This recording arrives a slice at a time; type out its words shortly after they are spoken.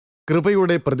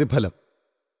കൃപയുടെ പ്രതിഫലം.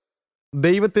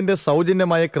 ദൈവത്തിൻ്റെ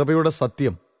സൗജന്യമായ കൃപയുടെ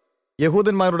സത്യം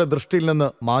യഹൂദന്മാരുടെ ദൃഷ്ടിയിൽ നിന്ന്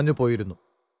മാഞ്ഞുപോയിരുന്നു.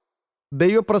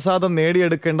 ദൈവപ്രസാദം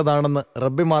നേടിയെടുക്കേണ്ടതാണെന്ന്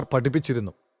റബ്ബിമാർ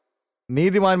പഠിപ്പിച്ചിരുന്നു.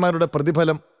 നീതിമാന്മാരുടെ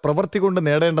പ്രതിഫലം പ്രവൃത്തി കൊണ്ട്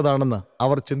നേടേണ്ടതാണെന്ന്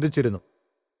അവർ ചിന്തിച്ചിരുന്നു.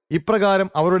 ഇപ്രകാരം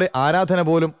അവരുടെ ആരാധന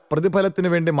പോലും പ്രതിഫലത്തിനു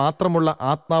വേണ്ടി മാത്രമുള്ള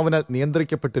ആത്മാവിനാൽ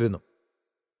നിയന്ത്രിക്കപ്പെട്ടിരുന്നു.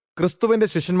 ക്രിസ്തുവിൻ്റെ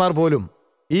ശിഷ്യന്മാർ പോലും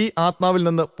ഈ ആത്മാവിൽ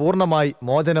നിന്ന് പൂർണ്ണമായി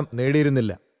മോചനം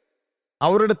നേടിയിരുന്നില്ല.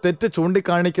 അവരുടെ തെറ്റ്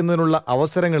ചൂണ്ടിക്കാണിക്കുന്നതിനുള്ള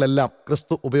അവസരങ്ങളെല്ലാം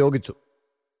ക്രിസ്തു ഉപയോഗിച്ചു.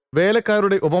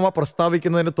 വേലക്കാരുടെ ഉപമ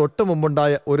പ്രസ്താവിക്കുന്നതിന് തൊട്ടു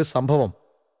മുമ്പുണ്ടായ ഒരു സംഭവം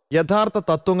യഥാർത്ഥ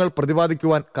തത്വങ്ങൾ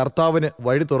പ്രതിപാദിക്കുവാൻ കർത്താവിന്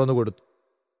വഴി തുറന്നുകൊടുത്തു.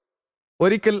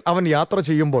 ഒരിക്കൽ അവൻ യാത്ര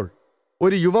ചെയ്യുമ്പോൾ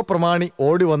ഒരു യുവപ്രമാണി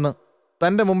ഓടിവന്ന്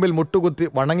തൻ്റെ മുമ്പിൽ മുട്ടുകുത്തി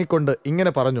വണങ്ങിക്കൊണ്ട്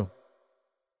ഇങ്ങനെ പറഞ്ഞു: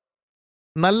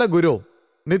 "നല്ല ഗുരു,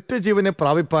 നിത്യജീവനെ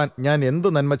പ്രാപിപ്പാൻ ഞാൻ എന്തു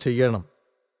നന്മ ചെയ്യണം?"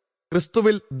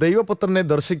 ക്രിസ്തുവിൽ ദൈവപുത്രനെ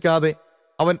ദർശിക്കാതെ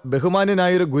അവൻ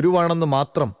ബഹുമാന്യനായൊരു ഗുരുവാണെന്ന്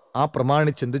മാത്രം ആ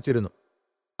പ്രമാണി ചിന്തിച്ചിരുന്നു.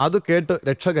 അത് കേട്ട്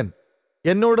രക്ഷകൻ: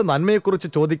 "എന്നോട് നന്മയെക്കുറിച്ച്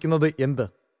ചോദിക്കുന്നത് എന്ത്?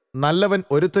 നല്ലവൻ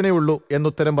ഒരുത്തനേ ഉള്ളൂ"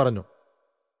 എന്നുത്തരം പറഞ്ഞു.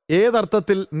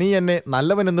 "ഏതർത്ഥത്തിൽ നീ എന്നെ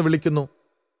നല്ലവനെന്ന് വിളിക്കുന്നു?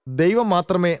 ദൈവം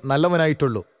മാത്രമേ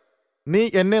നല്ലവനായിട്ടുള്ളൂ. നീ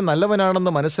എന്നെ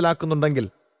നല്ലവനാണെന്ന് മനസ്സിലാക്കുന്നുണ്ടെങ്കിൽ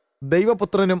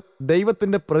ദൈവപുത്രനും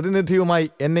ദൈവത്തിൻ്റെ പ്രതിനിധിയുമായി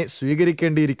എന്നെ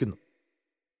സ്വീകരിക്കേണ്ടിയിരിക്കുന്നു.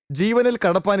 ജീവനിൽ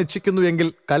കടപ്പാൻ ഇച്ഛിക്കുന്നു എങ്കിൽ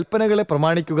കൽപ്പനകളെ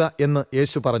പ്രമാണിക്കുക" എന്ന്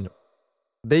യേശു പറഞ്ഞു.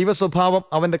 ദൈവസ്വഭാവം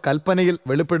അവൻ്റെ കൽപ്പനയിൽ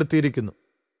വെളിപ്പെടുത്തിയിരിക്കുന്നു.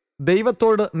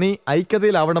 ദൈവത്തോട് നീ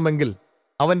ഐക്യതയിലാവണമെങ്കിൽ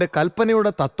അവൻ്റെ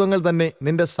കൽപ്പനയുടെ തത്വങ്ങൾ തന്നെ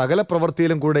നിന്റെ സകല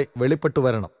പ്രവൃത്തിയിലും കൂടെ വെളിപ്പെട്ടു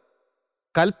വരണം.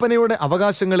 കൽപ്പനയുടെ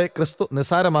അവകാശങ്ങളെ ക്രിസ്തു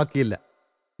നിസ്സാരമാക്കിയില്ല.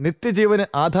 നിത്യജീവന്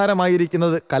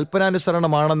ആധാരമായിരിക്കുന്നത്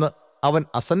കൽപ്പനാനുസരണമാണെന്ന് അവൻ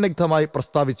അസന്നിഗ്ധമായി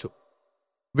പ്രസ്താവിച്ചു.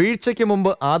 വീഴ്ചയ്ക്ക്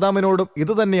മുമ്പ് ആദാമിനോടും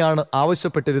ഇതുതന്നെയാണ്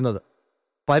ആവശ്യപ്പെട്ടിരുന്നത്.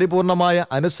 പരിപൂർണമായ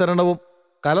അനുസരണവും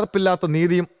കലർപ്പില്ലാത്ത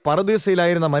നീതിയും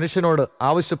പറുദീസയിലായിരുന്ന മനുഷ്യനോട്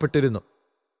ആവശ്യപ്പെട്ടിരുന്നു.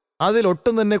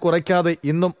 അതിലൊട്ടും തന്നെ കുറയ്ക്കാതെ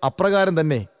ഇന്നും അപ്രകാരം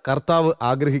തന്നെ കർത്താവ്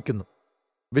ആഗ്രഹിക്കുന്നു.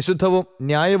 വിശുദ്ധവും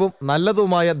ന്യായവും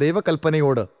നല്ലതുമായ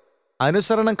ദൈവകൽപ്പനയോട്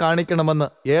അനുസരണം കാണിക്കണമെന്ന്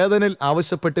ഏദനിൽ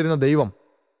ആവശ്യപ്പെട്ടിരുന്ന ദൈവം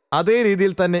അതേ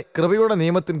രീതിയിൽ തന്നെ കൃപയുടെ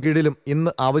നിയമത്തിൻ കീഴിലും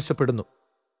ഇന്ന് ആവശ്യപ്പെടുന്നു.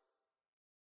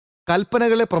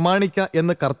 കൽപ്പനകളെ പ്രമാണിക്ക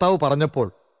എന്ന് കർത്താവ് പറഞ്ഞപ്പോൾ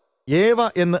ഏവ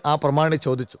എന്ന് ആ പ്രമാണി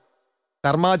ചോദിച്ചു.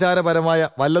 കർമാചാരപരമായ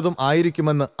വല്ലതും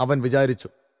ആയിരിക്കുമെന്ന് അവൻ വിചാരിച്ചു.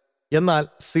 എന്നാൽ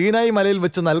സീനായി മലയിൽ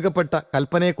വെച്ച് നൽകപ്പെട്ട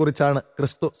കൽപ്പനയെക്കുറിച്ചാണ്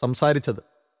ക്രിസ്തു സംസാരിച്ചത്.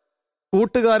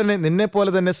 കൂട്ടുകാരനെ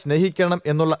നിന്നെപ്പോലെ തന്നെ സ്നേഹിക്കണം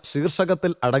എന്നുള്ള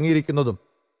ശീർഷകത്തിൽ അടങ്ങിയിരിക്കുന്നതും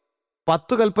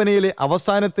 10 കൽപ്പനയിലെ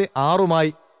അവസാനത്തെ 6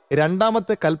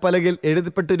 രണ്ടാമത്തെ കൽപ്പലകയിൽ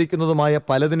എഴുതപ്പെട്ടിരിക്കുന്നതുമായ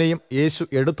പലതിനെയും യേശു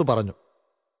എടുത്തു പറഞ്ഞു.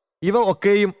 "ഇവ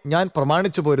ഒക്കെയും ഞാൻ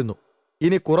പ്രമാണിച്ചു പോരുന്നു.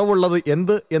 ഇനി കുറവുള്ളത്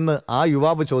എന്ത്?" എന്ന് ആ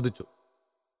യുവാവ് ചോദിച്ചു.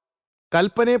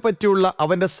 കൽപ്പനയെപ്പറ്റിയുള്ള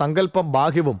അവൻ്റെ സങ്കല്പം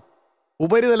ബാഹ്യവും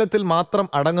ഉപരിതലത്തിൽ മാത്രം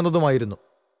അടങ്ങുന്നതുമായിരുന്നു.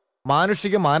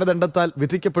 മാനുഷിക മാനദണ്ഡത്താൽ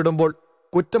വിധിക്കപ്പെടുമ്പോൾ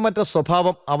കുറ്റമറ്റ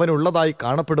സ്വഭാവം അവനുള്ളതായി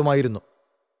കാണപ്പെടുമായിരുന്നു.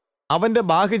 അവൻ്റെ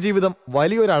ബാഹ്യജീവിതം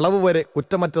വലിയൊരളവ് വരെ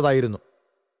കുറ്റമറ്റതായിരുന്നു.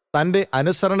 തൻ്റെ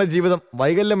അനുസരണ ജീവിതം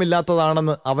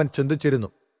വൈകല്യമില്ലാത്തതാണെന്ന് അവൻ ചിന്തിച്ചിരുന്നു.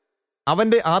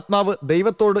 അവൻ്റെ ആത്മാവ്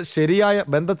ദൈവത്തോട് ശരിയായ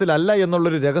ബന്ധത്തിലല്ല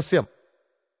എന്നുള്ളൊരു രഹസ്യം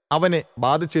അവനെ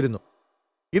ബാധിച്ചിരുന്നു.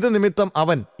 ഇത് നിമിത്തം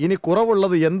അവൻ "ഇനി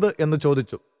കുറവുള്ളത് എന്ത്?" എന്ന്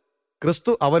ചോദിച്ചു.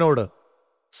 ക്രിസ്തു അവനോട്: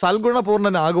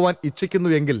 "സൽഗുണപൂർണനാകുവാൻ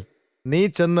ഇച്ഛിക്കുന്നുവെങ്കിൽ നീ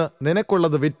ചെന്ന്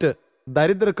നിനക്കുള്ളത് വിറ്റ്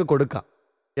ദരിദ്രർക്ക് കൊടുക്ക.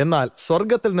 എന്നാൽ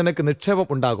സ്വർഗത്തിൽ നിനക്ക് നിക്ഷേപം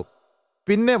ഉണ്ടാകും.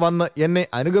 പിന്നെ വന്ന് എന്നെ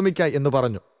അനുഗമിക്ക" എന്ന്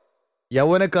പറഞ്ഞു.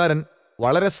 യൗവനക്കാരൻ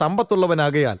വളരെ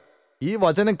സമ്പത്തുള്ളവനാകയാൽ ഈ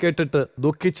വചനം കേട്ടിട്ട്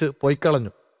ദുഃഖിച്ച്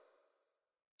പൊയ്ക്കളഞ്ഞു.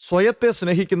 സ്വയത്തെ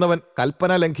സ്നേഹിക്കുന്നവൻ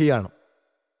കൽപ്പനാലംഘിയാണ്.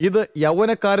 ഇത്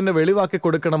യൗവനക്കാരന് വെളിവാക്കി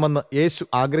കൊടുക്കണമെന്ന് യേശു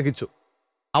ആഗ്രഹിച്ചു.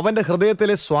 അവൻ്റെ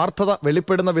ഹൃദയത്തിലെ സ്വാർത്ഥത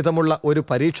വെളിപ്പെടുന്ന വിധമുള്ള ഒരു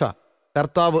പരീക്ഷ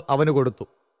കർത്താവ് അവന് കൊടുത്തു.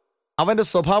 അവൻ്റെ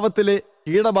സ്വഭാവത്തിലെ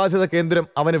കീടബാധിത കേന്ദ്രം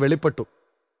അവന് വെളിപ്പെട്ടു.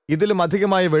 ഇതിലും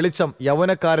അധികമായ വെളിച്ചം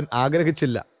യൗവനക്കാരൻ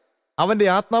ആഗ്രഹിച്ചില്ല. അവൻ്റെ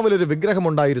ആത്മാവിലൊരു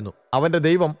വിഗ്രഹമുണ്ടായിരുന്നു. അവൻ്റെ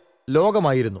ദൈവം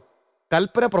ലോകമായിരുന്നു.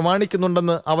 കൽപ്പന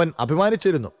പ്രമാണിക്കുന്നുണ്ടെന്ന് അവൻ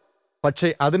അഭിമാനിച്ചിരുന്നു. പക്ഷേ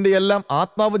അതിൻ്റെയെല്ലാം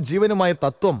ആത്മാവും ജീവനുമായ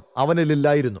തത്വം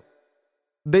അവനിലില്ലായിരുന്നു.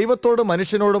 ദൈവത്തോടും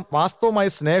മനുഷ്യനോടും വാസ്തവമായ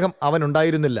സ്നേഹം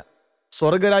അവനുണ്ടായിരുന്നില്ല.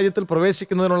 സ്വർഗരാജ്യത്തിൽ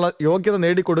പ്രവേശിക്കുന്നതിനുള്ള യോഗ്യത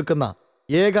നേടിക്കൊടുക്കുന്ന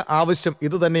ഏക ആവശ്യം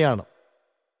ഇതുതന്നെയാണ്.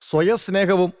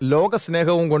 സ്വയസ്നേഹവും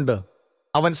ലോകസ്നേഹവും കൊണ്ട്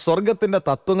അവൻ സ്വർഗത്തിൻ്റെ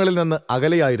തത്വങ്ങളിൽ നിന്ന്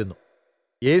അകലെയായിരുന്നു.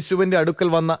 യേശുവിൻ്റെ അടുക്കൽ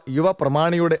വന്ന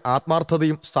യുവപ്രമാണിയുടെ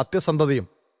ആത്മാർത്ഥതയും സത്യസന്ധതയും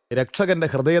രക്ഷകന്റെ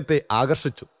ഹൃദയത്തെ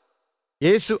ആകർഷിച്ചു.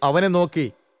 യേശു അവനെ നോക്കി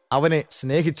അവനെ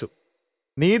സ്നേഹിച്ചു.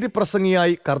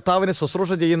 നീതിപ്രസംഗിയായി കർത്താവിനെ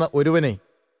ശുശ്രൂഷ ചെയ്യുന്ന ഒരുവനെ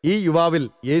ഈ യുവാവിൽ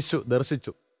യേശു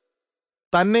ദർശിച്ചു.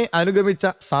 തന്നെ അനുഗമിച്ച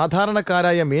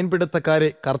സാധാരണക്കാരായ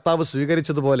മീൻപിടുത്തക്കാരെ കർത്താവ്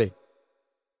സ്വീകരിച്ചതുപോലെ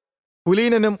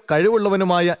കുലീനനും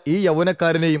കഴിവുള്ളവനുമായ ഈ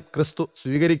യൗവനക്കാരനെയും ക്രിസ്തു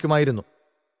സ്വീകരിക്കുമായിരുന്നു.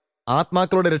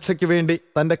 ആത്മാക്കളുടെ രക്ഷയ്ക്ക് വേണ്ടി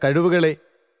തൻ്റെ കഴിവുകളെ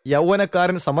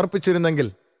യൗവനക്കാരൻ സമർപ്പിച്ചിരുന്നെങ്കിൽ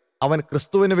അവൻ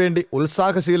ക്രിസ്തുവിനു വേണ്ടി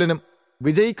ഉത്സാഹശീലനും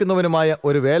വിജയിക്കുന്നവനുമായ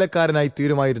ഒരു വേലക്കാരനായി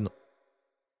തീരുമായിരുന്നു.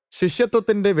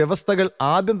 ശിഷ്യത്വത്തിന്റെ വ്യവസ്ഥകൾ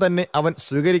ആദ്യം തന്നെ അവൻ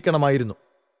സ്വീകരിക്കണമായിരുന്നു.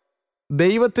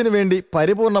 ദൈവത്തിനു വേണ്ടി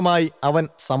പരിപൂർണമായി അവൻ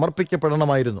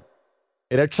സമർപ്പിക്കപ്പെടണമായിരുന്നു.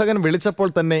 രക്ഷകൻ വിളിച്ചപ്പോൾ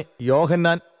തന്നെ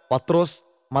യോഹന്നാൻ, പത്രോസ്,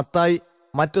 മത്തായി,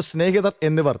 മറ്റു സ്നേഹിതർ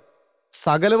എന്നിവർ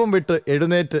സകലവും വിട്ട്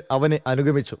എഴുന്നേറ്റ് അവനെ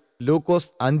അനുഗമിച്ചു.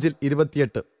 ലൂക്കോസ്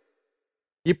 5:28.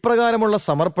 ഇപ്രകാരമുള്ള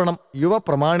സമർപ്പണം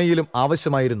യുവപ്രമാണിയിലും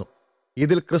ആവശ്യമായിരുന്നു.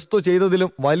 ഇതിൽ ക്രിസ്തു ചെയ്തതിലും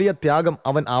വലിയ ത്യാഗം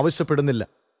അവൻ ആവശ്യപ്പെടുന്നില്ല.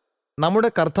 നമ്മുടെ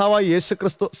കർത്താവായ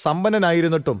യേശുക്രിസ്തു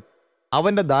സമ്പന്നനായിരുന്നിട്ടും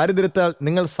അവന്റെ ദാരിദ്ര്യത്താൽ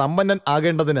നിങ്ങൾ സമ്പന്നൻ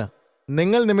ആകേണ്ടതിന്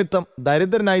നിങ്ങൾ നിമിത്തം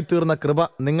ദരിദ്രനായി തീർന്ന കൃപ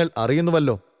നിങ്ങൾ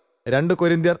അറിയുന്നുവല്ലോ. 2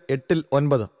 കൊരിന്ത്യർ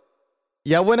 8:9.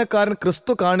 യൗവനക്കാരൻ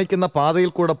ക്രിസ്തു കാണിക്കുന്ന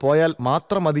പാതയിൽ കൂടെ പോയാൽ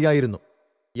മാത്രം മതിയായിരുന്നു.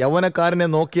 യൗവനക്കാരനെ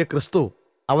നോക്കിയ ക്രിസ്തു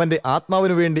അവന്റെ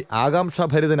ആത്മാവിനു വേണ്ടി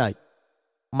ആകാംക്ഷാഭരിതനായി.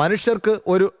 മനുഷ്യർക്ക്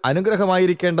ഒരു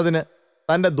അനുഗ്രഹമായിരിക്കേണ്ടതിന്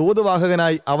തന്റെ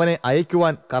ദൂതവാഹകനായി അവനെ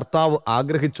അയക്കുവാൻ കർത്താവ്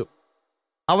ആഗ്രഹിച്ചു.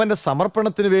 അവന്റെ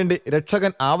സമർപ്പണത്തിനു വേണ്ടി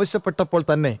രക്ഷകൻ ആവശ്യപ്പെട്ടപ്പോൾ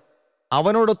തന്നെ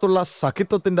അവനോടൊത്തുള്ള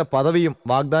സഖിത്വത്തിന്റെ പദവിയും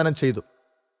വാഗ്ദാനം ചെയ്തു.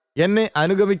 എന്നെ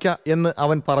അനുഗമിക്ക എന്ന്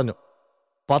അവൻ പറഞ്ഞു.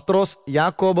 പത്രോസ്,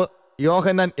 യാക്കോബ്,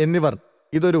 യോഹന്നാൻ എന്നിവർ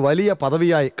ഇതൊരു വലിയ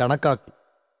പദവിയായി കണക്കാക്കി.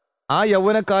 ആ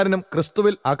യൗവനക്കാരനും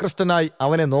ക്രിസ്തുവിൽ ആകൃഷ്ടനായി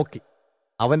അവനെ നോക്കി.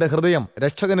 അവന്റെ ഹൃദയം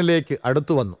രക്ഷകനിലേക്ക്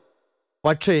അടുത്തുവന്നു.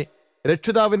 പക്ഷേ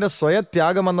രക്ഷിതാവിന്റെ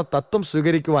സ്വയത്യാഗമെന്ന തത്വം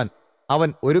സ്വീകരിക്കുവാൻ അവൻ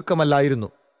ഒരുക്കമല്ലായിരുന്നു.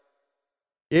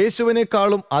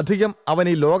 യേശുവിനേക്കാളും അധികം അവൻ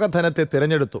ഈ ലോകധനത്തെ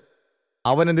തിരഞ്ഞെടുത്തു.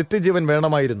 അവന് നിത്യജീവൻ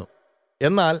വേണമായിരുന്നു.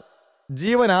 എന്നാൽ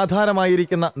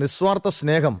ജീവനാധാരമായിരിക്കുന്ന നിസ്വാർത്ഥ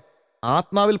സ്നേഹം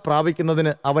ആത്മാവിൽ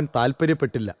പ്രാപിക്കുന്നതിന് അവൻ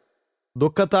താൽപ്പര്യപ്പെട്ടില്ല.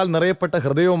 ദുഃഖത്താൽ നിറയപ്പെട്ട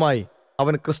ഹൃദയവുമായി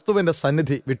അവൻ ക്രിസ്തുവിന്റെ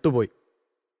സന്നിധി വിട്ടുപോയി.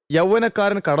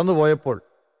 യൗവനക്കാരൻ കടന്നുപോയപ്പോൾ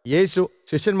യേശു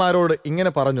ശിഷ്യന്മാരോട്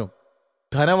ഇങ്ങനെ പറഞ്ഞു: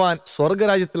 ധനവാൻ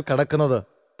സ്വർഗരാജ്യത്തിൽ കടക്കുന്നത്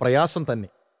പ്രയാസം തന്നെ.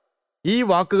 ഈ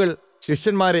വാക്കുകൾ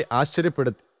ശിഷ്യന്മാരെ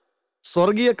ആശ്ചര്യപ്പെടുത്തി.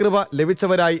 സ്വർഗീയ കൃപ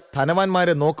ലഭിച്ചവരായി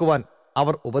ധനവാന്മാരെ നോക്കുവാൻ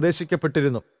അവർ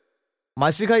ഉപദേശിക്കപ്പെട്ടിരുന്നു.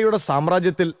 മശിഹയുടെ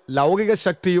സാമ്രാജ്യത്തിൽ ലൗകിക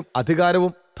ശക്തിയും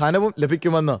അധികാരവും ധനവും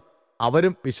ലഭിക്കുമെന്ന്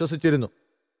അവരും വിശ്വസിച്ചിരുന്നു.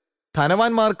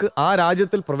 ധനവാന്മാർക്ക് ആ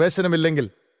രാജ്യത്തിൽ പ്രവേശനമില്ലെങ്കിൽ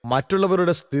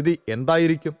മറ്റുള്ളവരുടെ സ്ഥിതി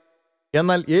എന്തായിരിക്കും?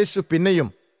 എന്നാൽ യേശു പിന്നെയും,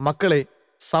 മക്കളെ,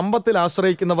 സമ്പത്തിൽ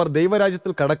ആശ്രയിക്കുന്നവർ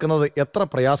ദൈവരാജ്യത്തിൽ കടക്കുന്നത് എത്ര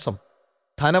പ്രയാസം!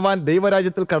 ധനവാൻ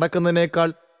ദൈവരാജ്യത്തിൽ കടക്കുന്നതിനേക്കാൾ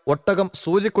ഒട്ടകം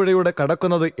സൂചിക്കുഴയുടെ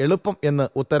കടക്കുന്നത് എളുപ്പം എന്ന്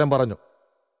ഉത്തരം പറഞ്ഞു.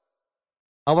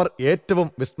 അവർ ഏറ്റവും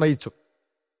വിസ്മയിച്ചു.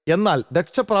 എന്നാൽ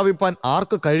രക്ഷ പ്രാപിപ്പാൻ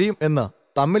ആർക്ക് കഴിയും എന്ന്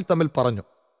തമ്മിൽ തമ്മിൽ പറഞ്ഞു.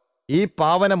 ഈ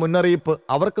പാവന മുന്നറിയിപ്പ്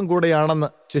അവർക്കും കൂടെയാണെന്ന്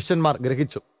ശിഷ്യന്മാർ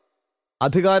ഗ്രഹിച്ചു.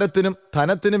 അധികാരത്തിനും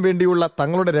ധനത്തിനും വേണ്ടിയുള്ള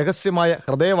തങ്ങളുടെ രഹസ്യമായ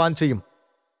ഹൃദയവാഞ്ചയും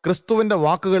ക്രിസ്തുവിന്റെ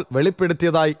വാക്കുകൾ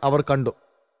വെളിപ്പെടുത്തിയതായി അവർ കണ്ടു.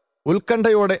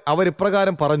 ഉത്കണ്ഠയോടെ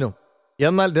അവരിപ്രകാരം പറഞ്ഞു: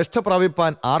 എന്നാൽ രക്ഷ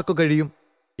പ്രാപിപ്പാൻ ആർക്കു കഴിയും?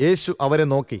 യേശു അവരെ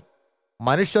നോക്കി,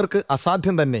 മനുഷ്യർക്ക്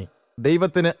അസാധ്യം തന്നെ,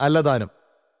 ദൈവത്തിന് അല്ലതാനും.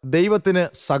 ദൈവത്തിന്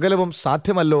സകലവും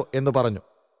സാധ്യമല്ലോ എന്ന് പറഞ്ഞു.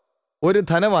 ഒരു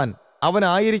ധനവാൻ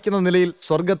അവനായിരിക്കുന്ന നിലയിൽ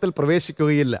സ്വർഗത്തിൽ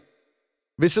പ്രവേശിക്കുകയില്ല.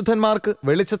 വിശുദ്ധന്മാർക്ക്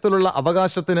വെളിച്ചത്തിലുള്ള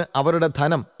അവകാശത്തിന് അവരുടെ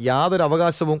ധനം യാതൊരു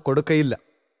അവകാശവും കൊടുക്കയില്ല.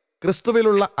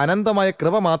 ക്രിസ്തുവിലുള്ള അനന്തമായ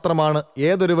കൃപ മാത്രമാണ്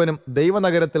ഏതൊരുവനും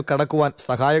ദൈവനഗരത്തിൽ കടക്കുവാൻ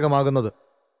സഹായകമാകുന്നത്.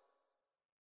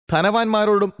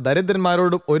 ധനവാന്മാരോടും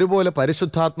ദരിദ്രന്മാരോടും ഒരുപോലെ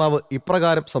പരിശുദ്ധാത്മാവ്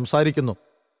ഇപ്രകാരം സംസാരിക്കുന്നു: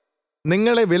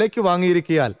 നിങ്ങളെ വിലയ്ക്ക്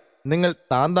വാങ്ങിയിരിക്കയാൽ നിങ്ങൾ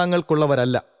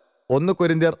താന്താങ്ങൾക്കുള്ളവരല്ല. 1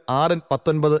 കൊരിന്ത്യർ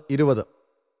 6:19-20.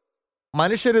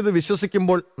 മനുഷ്യരിത്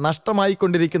വിശ്വസിക്കുമ്പോൾ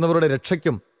നഷ്ടമായിക്കൊണ്ടിരിക്കുന്നവരുടെ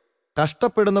രക്ഷയ്ക്കും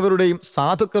കഷ്ടപ്പെടുന്നവരുടെയും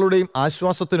സാധുക്കളുടെയും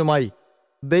ആശ്വാസത്തിനുമായി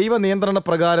ദൈവനിയന്ത്രണ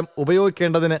പ്രകാരം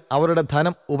ഉപയോഗിക്കേണ്ടതിന് അവരുടെ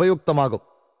ധനം ഉപയുക്തമാകും.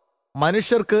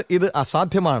 മനുഷ്യർക്ക് ഇത്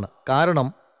അസാധ്യമാണ്. കാരണം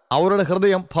അവരുടെ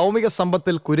ഹൃദയം ഭൗമിക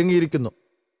സമ്പത്തിൽ കുരുങ്ങിയിരിക്കുന്നു.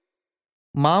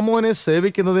 മാമോനെ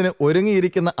സേവിക്കുന്നതിന്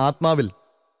ഒരുങ്ങിയിരിക്കുന്ന ആത്മാവിൽ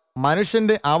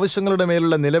മനുഷ്യന്റെ ആവശ്യങ്ങളുടെ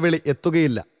മേലുള്ള നിലവിളി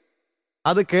എത്തുകയില്ല.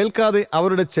 അത് കേൾക്കാതെ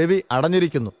അവരുടെ ചെവി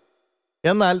അടഞ്ഞിരിക്കുന്നു.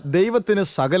 എന്നാൽ ദൈവത്തിന്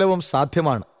സകലവും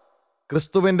സാധ്യമാണ്.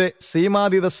 ക്രിസ്തുവിന്റെ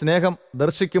സീമാതീത സ്നേഹം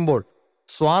ദർശിക്കുമ്പോൾ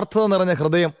സ്വാർത്ഥത നിറഞ്ഞ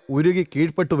ഹൃദയം ഉരുകി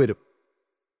കീഴ്പ്പെട്ടുവരും.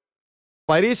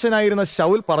 പരീശനായിരുന്ന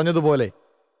ശൗൽ പറഞ്ഞതുപോലെ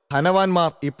ധനവാന്മാർ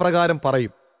ഇപ്രകാരം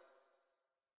പറയും: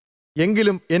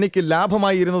 എങ്കിലും എനിക്ക്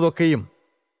ലാഭമായിരുന്നതൊക്കെയും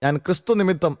ഞാൻ ക്രിസ്തു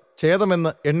നിമിത്തം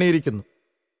ഛേദമെന്ന് എണ്ണിയിരിക്കുന്നു.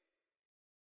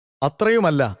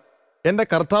 അത്രയുമല്ല, എന്റെ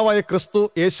കർത്താവായ ക്രിസ്തു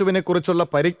യേശുവിനെക്കുറിച്ചുള്ള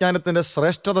പരിജ്ഞാനത്തിന്റെ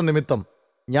ശ്രേഷ്ഠത നിമിത്തം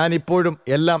ഞാൻ ഇപ്പോഴും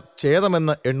എല്ലാം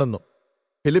ഛേദമെന്ന് എണ്ണുന്നു.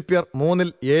 ഫിലിപ്പിയർ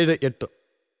 3:7-8.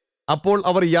 അപ്പോൾ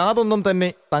അവർ യാതൊന്നും തന്നെ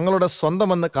തങ്ങളുടെ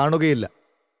സ്വന്തമെന്ന് കാണുകയില്ല.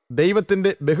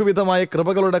 ദൈവത്തിന്റെ ബഹുവിധമായ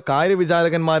കൃപകളുടെ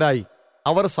കാര്യവിചാരകന്മാരായി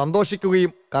അവർ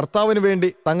സന്തോഷിക്കുകയും കർത്താവിനു വേണ്ടി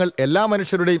തങ്ങൾ എല്ലാ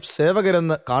മനുഷ്യരുടെയും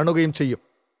സേവകരെന്ന് കാണുകയും ചെയ്യും.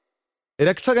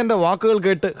 രക്ഷകന്റെ വാക്കുകൾ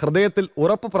കേട്ട് ഹൃദയത്തിൽ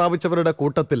ഉറപ്പ് പ്രാപിച്ചവരുടെ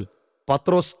കൂട്ടത്തിൽ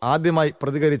പത്രോസ് ആദ്യമായി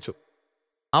പ്രതികരിച്ചു.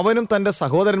 അവനും തന്റെ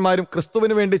സഹോദരന്മാരും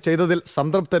ക്രിസ്തുവിനു വേണ്ടി ചെയ്തതിൽ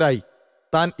സംതൃപ്തരായി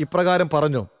താൻ ഇപ്രകാരം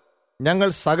പറഞ്ഞു: ഞങ്ങൾ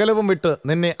സകലവും വിട്ട്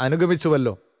നിന്നെ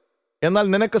അനുഗമിച്ചുവല്ലോ. എന്നാൽ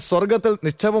നിനക്ക് സ്വർഗത്തിൽ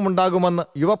നിക്ഷേപമുണ്ടാകുമെന്ന്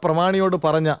യുവപ്രമാണിയോട്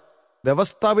പറഞ്ഞ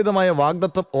വ്യവസ്ഥാപിതമായ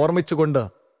വാഗ്ദത്തം ഓർമ്മിച്ചുകൊണ്ട്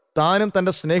താനും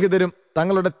തന്റെ സ്നേഹിതരും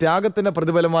തങ്ങളുടെ ത്യാഗത്തിന്റെ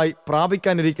പ്രതിഫലമായി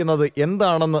പ്രാപിക്കാനിരിക്കുന്നത്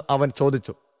എന്താണെന്ന് അവൻ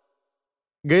ചോദിച്ചു.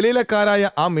 ഗലീലക്കാരായ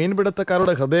ആ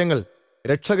മീൻപിടുത്തക്കാരുടെ ഹൃദയങ്ങൾ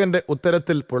രക്ഷകന്റെ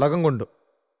ഉത്തരത്തിൽ പുളകം കൊണ്ടു.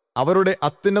 അവരുടെ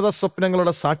അത്യുന്നത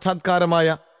സ്വപ്നങ്ങളുടെ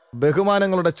സാക്ഷാത്കാരമായ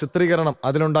ബഹുമാനങ്ങളുടെ ചിത്രീകരണം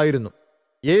അതിലുണ്ടായിരുന്നു.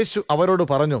 യേശു അവരോട്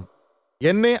പറഞ്ഞു,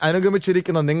 എന്നെ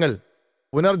അനുഗമിച്ചിരിക്കുന്ന നിങ്ങൾ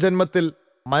പുനർജന്മത്തിൽ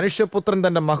മനുഷ്യപുത്രൻ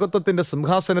തന്റെ മഹത്വത്തിന്റെ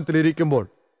സിംഹാസനത്തിലിരിക്കുമ്പോൾ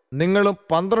നിങ്ങളും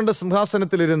 12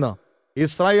 സിംഹാസനത്തിലിരുന്ന്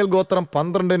ഇസ്രായേൽ ഗോത്രം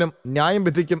 12നും ന്യായം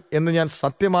വിധിക്കും എന്ന് ഞാൻ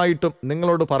സത്യമായിട്ടും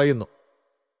നിങ്ങളോട് പറയുന്നു.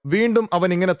 വീണ്ടും അവൻ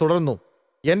ഇങ്ങനെ തുടർന്നു,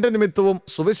 എന്റെ നിമിത്തവും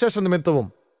സുവിശേഷ നിമിത്തവും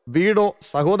വീടോ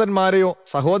സഹോദരന്മാരെയോ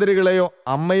സഹോദരികളെയോ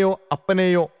അമ്മയോ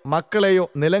അപ്പനെയോ മക്കളെയോ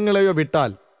നിലങ്ങളെയോ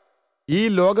വിട്ടാൽ ഈ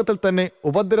ലോകത്തിൽ തന്നെ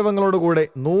ഉപദ്രവങ്ങളോടുകൂടെ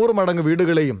 100 മടങ്ങ്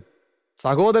വീടുകളെയും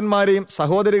സഹോദരന്മാരെയും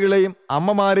സഹോദരികളെയും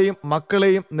അമ്മമാരെയും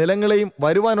മക്കളെയും നിലങ്ങളെയും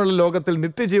വരുവാനുള്ള ലോകത്തിൽ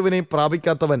നിത്യജീവനെയും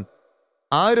പ്രാപിക്കാത്തവൻ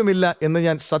ആരുമില്ല എന്ന്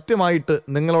ഞാൻ സത്യമായിട്ട്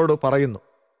നിങ്ങളോട് പറയുന്നു.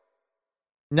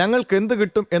 ഞങ്ങൾക്ക് എന്ത്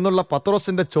കിട്ടും എന്നുള്ള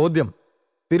പത്രോസിന്റെ ചോദ്യം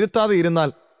തിരുത്താതെ ഇരുന്നാൽ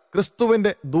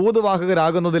ക്രിസ്തുവിന്റെ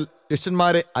ദൂതുവാഹകരാകുന്നതിൽ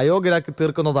ശിഷ്യന്മാരെ അയോഗ്യരാക്കി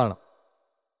തീർക്കുന്നതാണ്.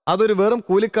 അതൊരു വെറും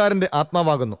കൂലിക്കാരന്റെ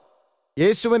ആത്മാവാകുന്നു.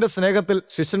 യേശുവിന്റെ സ്നേഹത്തിൽ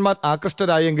ശിഷ്യന്മാർ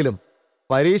ആകൃഷ്ടരായെങ്കിലും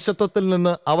പരീശത്വത്തിൽ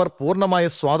നിന്ന് അവർ പൂർണ്ണമായ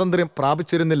സ്വാതന്ത്ര്യം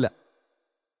പ്രാപിച്ചിരുന്നില്ല.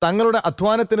 തങ്ങളുടെ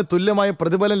അധ്വാനത്തിന് തുല്യമായ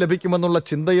പ്രതിഫലം ലഭിക്കുമെന്നുള്ള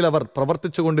ചിന്തയിൽ അവർ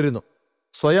പ്രവർത്തിച്ചുകൊണ്ടിരുന്നു.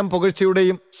 സ്വയം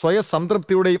പുകഴ്ചയുടെയും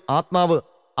സ്വയസംതൃപ്തിയുടെയും ആത്മാവ്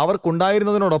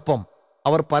അവർക്കുണ്ടായിരുന്നതിനോടൊപ്പം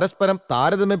അവർ പരസ്പരം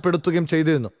താരതമ്യപ്പെടുത്തുകയും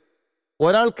ചെയ്തിരുന്നു.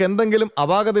 ഒരാൾക്ക് എന്തെങ്കിലും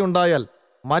അപാകതയുണ്ടായാൽ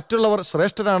മറ്റുള്ളവർ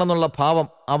ശ്രേഷ്ഠരാണെന്നുള്ള ഭാവം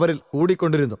അവരിൽ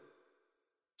കൂടിക്കൊണ്ടിരുന്നു.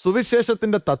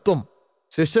 സുവിശേഷത്തിന്റെ തത്വം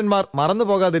ശിഷ്യന്മാർ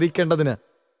മറന്നുപോകാതിരിക്കേണ്ടതിന്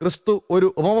ക്രിസ്തു ഒരു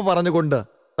ഉപമ പറഞ്ഞുകൊണ്ട്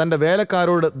തന്റെ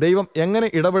വേലക്കാരോട് ദൈവം എങ്ങനെ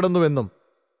ഇടപെടുന്നുവെന്നും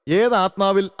ഏത്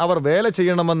ആത്മാവിൽ അവർ വേല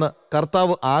ചെയ്യണമെന്ന്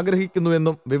കർത്താവ്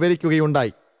ആഗ്രഹിക്കുന്നുവെന്നും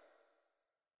വിവരിക്കുകയുണ്ടായി.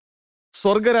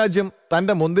 സ്വർഗരാജ്യം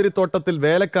തന്റെ മുന്തിരിത്തോട്ടത്തിൽ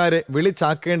വേലക്കാരെ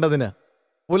വിളിച്ചാക്കേണ്ടതിന്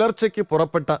പുലർച്ചയ്ക്ക്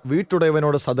പുറപ്പെട്ട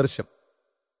വീട്ടുടയവനോട് സദൃശ്യം.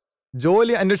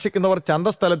 ജോലി അന്വേഷിക്കുന്നവർ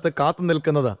ചന്തസ്ഥലത്ത് കാത്തു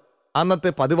നിൽക്കുന്നത്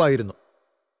അന്നത്തെ പതിവായിരുന്നു.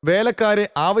 വേലക്കാരെ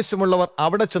ആവശ്യമുള്ളവർ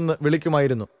അവിടെ ചെന്ന്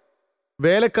വിളിക്കുമായിരുന്നു.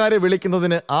 വേലക്കാരെ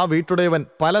വിളിക്കുന്നതിന് ആ വീട്ടുടയവൻ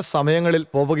പല സമയങ്ങളിൽ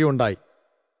പോവുകയുണ്ടായി.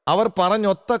 അവർ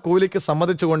പറഞ്ഞൊത്ത കൂലിക്ക്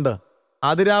സമ്മതിച്ചുകൊണ്ട്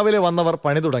അതിരാവിലെ വന്നവർ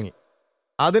പണി തുടങ്ങി.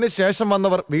 അതിനുശേഷം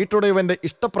വന്നവർ വീട്ടുടയവന്റെ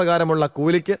ഇഷ്ടപ്രകാരമുള്ള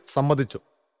കൂലിക്ക് സമ്മതിച്ചു.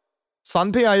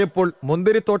 സന്ധ്യയായപ്പോൾ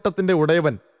മുന്തിരിത്തോട്ടത്തിന്റെ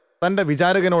ഉടയവൻ തന്റെ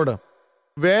വിചാരകനോട്,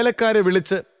 വേലക്കാരെ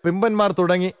വിളിച്ച് പിമ്പന്മാർ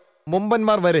തുടങ്ങി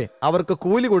മുമ്പന്മാർ വരെ അവർക്ക്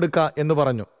കൂലി കൊടുക്ക എന്ന്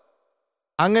പറഞ്ഞു.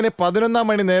 അങ്ങനെ 11-ാം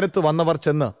മണി നേരത്ത് വന്നവർ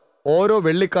ചെന്ന് ഓരോ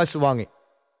വെള്ളിക്കാശ് വാങ്ങി.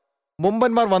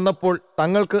 മുമ്പന്മാർ വന്നപ്പോൾ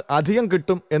തങ്ങൾക്ക് അധികം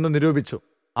കിട്ടും എന്ന് നിരൂപിച്ചു.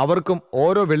 അവർക്കും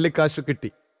ഓരോ വെള്ളിക്കാശു കിട്ടി.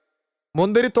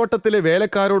 മുന്തിരിത്തോട്ടത്തിലെ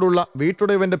വേലക്കാരോടുള്ള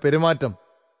വീട്ടുടയവന്റെ പെരുമാറ്റം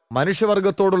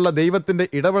മനുഷ്യവർഗത്തോടുള്ള ദൈവത്തിന്റെ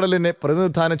ഇടപെടലിനെ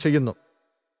പ്രതിനിധാനം ചെയ്യുന്നു.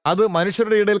 അത്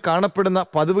മനുഷ്യരുടെ ഇടയിൽ കാണപ്പെടുന്ന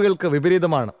പതിവുകൾക്ക്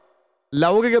വിപരീതമാണ്.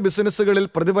 ലൗകിക ബിസിനസ്സുകളിൽ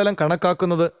പ്രതിഫലം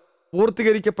കണക്കാക്കുന്നത്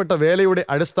പൂർത്തീകരിക്കപ്പെട്ട വേലയുടെ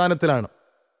അടിസ്ഥാനത്തിലാണ്.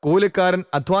 കൂലിക്കാരൻ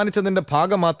അധ്വാനിച്ചതിന്റെ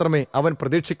ഭാഗം മാത്രമേ അവൻ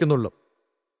പ്രതീക്ഷിക്കുന്നുള്ളൂ.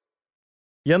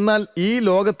 എന്നാൽ ഈ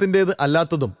ലോകത്തിൻ്റേത്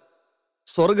അല്ലാത്തതും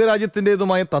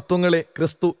സ്വർഗരാജ്യത്തിൻ്റെതുമായ തത്വങ്ങളെ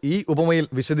ക്രിസ്തു ഈ ഉപമയിൽ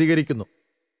വിശദീകരിക്കുന്നു.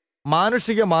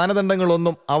 മാനുഷിക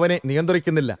മാനദണ്ഡങ്ങളൊന്നും അവനെ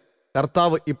നിയന്ത്രിക്കുന്നില്ല.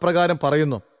 കർത്താവ് ഇപ്രകാരം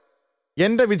പറയുന്നു,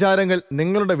 എന്റെ വിചാരങ്ങൾ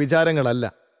നിങ്ങളുടെ വിചാരങ്ങളല്ല,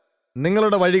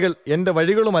 നിങ്ങളുടെ വഴികൾ എന്റെ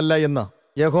വഴികളുമല്ല എന്ന്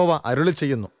യഹോവ അരുളി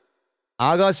ചെയ്യുന്നു.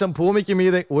 ആകാശം ഭൂമിക്ക്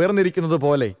മീതെ ഉയർന്നിരിക്കുന്നത്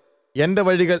പോലെ എന്റെ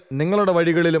വഴികൾ നിങ്ങളുടെ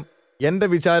വഴികളിലും എന്റെ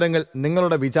വിചാരങ്ങൾ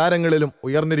നിങ്ങളുടെ വിചാരങ്ങളിലും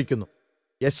ഉയർന്നിരിക്കുന്നു.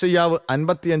 യെശയ്യാവ്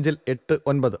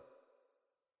 55:8-9.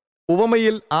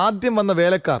 ഉപമയിൽ ആദ്യം വന്ന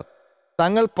വേലക്കാർ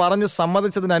തങ്ങൾ പറഞ്ഞു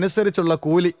സമ്മതിച്ചതിനനുസരിച്ചുള്ള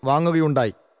കൂലി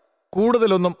വാങ്ങുകയുണ്ടായി.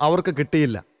 കൂടുതലൊന്നും അവർക്ക്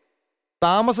കിട്ടിയില്ല.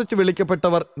 താമസിച്ച്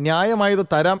വിളിക്കപ്പെട്ടവർ ന്യായമായത്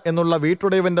തരാം എന്നുള്ള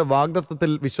വീട്ടുടയവന്റെ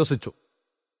വാഗ്ദത്തത്തിൽ വിശ്വസിച്ചു.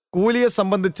 കൂലിയെ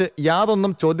സംബന്ധിച്ച്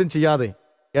യാതൊന്നും ചോദ്യം ചെയ്യാതെ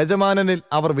യജമാനനിൽ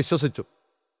അവർ വിശ്വസിച്ചു.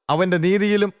 അവന്റെ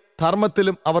നീതിയിലും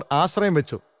ധർമ്മത്തിലും അവർ ആശ്രയം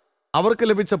വെച്ചു. അവർക്ക്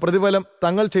ലഭിച്ച പ്രതിഫലം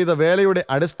തങ്ങൾ ചെയ്ത വേലയുടെ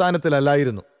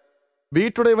അടിസ്ഥാനത്തിലല്ലായിരുന്നു.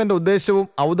 വീട്ടുടയവന്റെ ഉദ്ദേശവും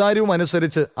ഔദാര്യവും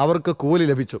അനുസരിച്ച് അവർക്ക് കൂലി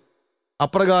ലഭിച്ചു.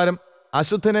 അപ്രകാരം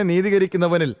അശുദ്ധനെ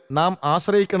നീതീകരിക്കുന്നവനിൽ നാം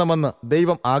ആശ്രയിക്കണമെന്ന്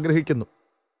ദൈവം ആഗ്രഹിക്കുന്നു.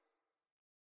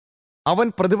 അവൻ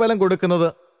പ്രതിഫലം കൊടുക്കുന്നത്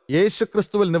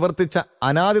യേശുക്രിസ്തുവിൽ നിവർത്തിച്ച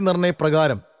അനാദി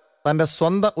നിർണയപ്രകാരം തന്റെ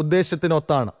സ്വന്തം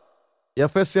ഉദ്ദേശ്യത്തിനൊത്താണ്.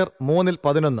 എഫെസ്യർ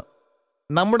 3:11.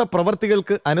 നമ്മുടെ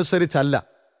പ്രവൃത്തികൾക്ക് അനുസരിച്ചല്ല,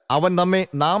 അവൻ നമ്മെ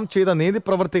നാം ചെയ്ത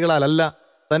നീതിപ്രവൃത്തികളാലല്ല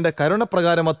തന്റെ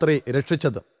കരുണപ്രകാരമത്രേ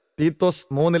രക്ഷിച്ചത്. തീത്തോസ്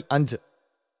 3:5.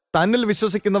 തന്നിൽ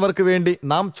വിശ്വസിക്കുന്നവർക്ക് വേണ്ടി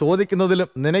നാം ചോദിക്കുന്നതിലും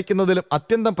നനയ്ക്കുന്നതിലും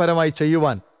അത്യന്തം പരമായി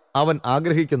ചെയ്യുവാൻ അവൻ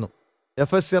ആഗ്രഹിക്കുന്നു.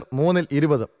 എഫെസ്യർ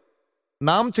 3:20.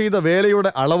 നാം ചെയ്ത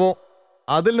വേലയുടെ അളവോ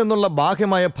അതിൽ നിന്നുള്ള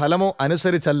ബാഹ്യമായ ഫലമോ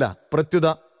അനുസരിച്ചല്ല, പ്രത്യുത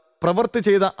പ്രവൃത്തി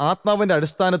ചെയ്ത ആത്മാവിന്റെ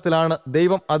അടിസ്ഥാനത്തിലാണ്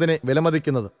ദൈവം അതിനെ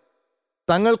വിലമതിക്കുന്നത്.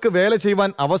 തങ്ങൾക്ക് വേല ചെയ്യുവാൻ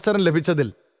അവസരം ലഭിച്ചതിൽ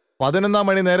 11-ാം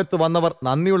മണി നേരത്ത് വന്നവർ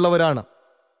നന്ദിയുള്ളവരാണ്.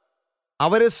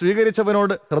 അവരെ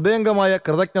സ്വീകരിച്ചവനോട് ഹൃദയംഗമായ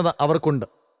കൃതജ്ഞത അവർക്കുണ്ട്.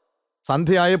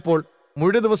 സന്ധ്യയായപ്പോൾ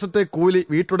മുഴു ദിവസത്തെ കൂലി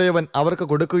വീട്ടുടയവൻ അവർക്ക്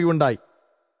കൊടുക്കുകയുണ്ടായി.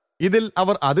 ഇതിൽ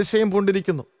അവർ അതിശയം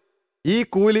പൂണ്ടിരിക്കുന്നു. ഈ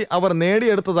കൂലി അവർ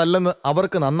നേടിയെടുത്തതല്ലെന്ന്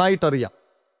അവർക്ക് നന്നായിട്ടറിയാം.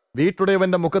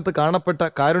 വീട്ടുടയവന്റെ മുഖത്ത് കാണപ്പെട്ട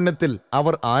കാരുണ്യത്തിൽ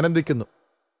അവർ ആനന്ദിക്കുന്നു.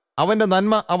 അവന്റെ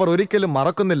നന്മ അവർ ഒരിക്കലും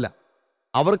മറക്കുന്നില്ല.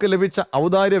 അവർക്ക് ലഭിച്ച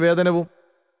ഔദാര്യവേതനവും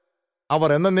അവർ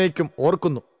എന്നേക്കും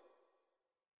ഓർക്കുന്നു.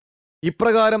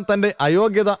 ഇപ്രകാരം തന്റെ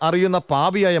അയോഗ്യത അറിയുന്ന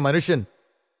പാപിയായ മനുഷ്യൻ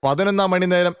 11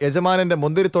 മണിനേരം യജമാനന്റെ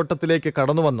മുന്തിരിത്തോട്ടത്തിലേക്ക്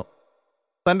കടന്നുവന്നു.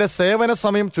 തന്റെ സേവന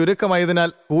സമയം ചുരുക്കമായതിനാൽ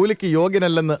കൂലിക്ക്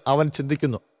യോഗ്യനല്ലെന്ന് അവൻ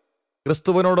ചിന്തിക്കുന്നു.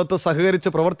 ക്രിസ്തുവിനോടൊത്ത് സഹകരിച്ച്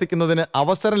പ്രവർത്തിക്കുന്നതിന്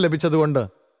അവസരം ലഭിച്ചതുകൊണ്ട്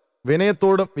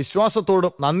വിനയത്തോടും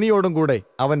വിശ്വാസത്തോടും നന്ദിയോടും കൂടെ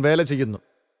അവൻ വേല ചെയ്യുന്നു.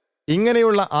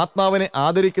 ഇങ്ങനെയുള്ള ആത്മാവിനെ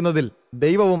ആദരിക്കുന്നതിൽ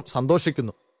ദൈവവും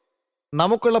സന്തോഷിക്കുന്നു.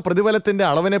 നമുക്കുള്ള പ്രതിഫലത്തിന്റെ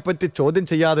അളവിനെപ്പറ്റി ചോദ്യം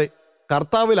ചെയ്യാതെ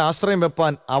കർത്താവിൽ ആശ്രയം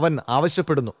വെപ്പാൻ അവൻ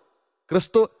ആവശ്യപ്പെടുന്നു.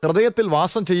 ക്രിസ്തു ഹൃദയത്തിൽ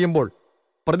വാസം ചെയ്യുമ്പോൾ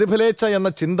പ്രതിഫലേച്ഛ എന്ന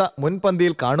ചിന്ത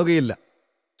മുൻപന്തിയിൽ കാണുകയില്ല.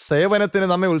 സേവനത്തിന്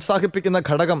നമ്മെ ഉത്സാഹിപ്പിക്കുന്ന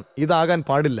ഘടകം ഇതാകാൻ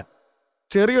പാടില്ല.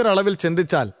 ചെറിയൊരളവിൽ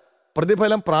ചിന്തിച്ചാൽ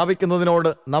പ്രതിഫലം പ്രാപിക്കുന്നതിനോട്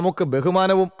നമുക്ക്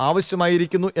ബഹുമാനവും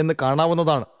ആവശ്യമായിരിക്കുന്നു എന്ന്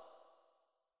കാണാവുന്നതാണ്.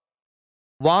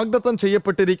 വാഗ്ദത്തം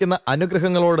ചെയ്യപ്പെട്ടിരിക്കുന്ന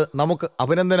അനുഗ്രഹങ്ങളോട് നമുക്ക്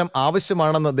അഭിനന്ദനം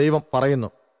ആവശ്യമാണെന്ന് ദൈവം പറയുന്നു.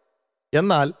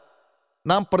 എന്നാൽ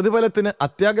നാം പ്രതിഫലത്തിന്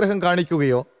അത്യാഗ്രഹം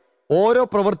കാണിക്കുകയോ ഓരോ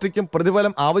പ്രവൃത്തിക്കും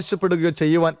പ്രതിഫലം ആവശ്യപ്പെടുകയോ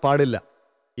ചെയ്യുവാൻ പാടില്ല.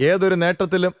 ഏതൊരു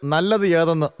നേട്ടത്തിലും നല്ലത്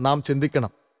ഏതെന്ന് നാം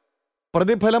ചിന്തിക്കണം.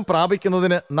 പ്രതിഫലം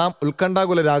പ്രാപിക്കുന്നതിന് നാം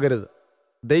ഉത്കണ്ഠാകുലരാകരുത്.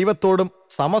 ദൈവത്തോടും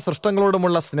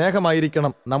സമസൃഷ്ടങ്ങളോടുമുള്ള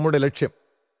സ്നേഹമായിരിക്കണം നമ്മുടെ ലക്ഷ്യം.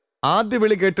 ആദ്യ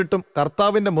വിളി കേട്ടിട്ടും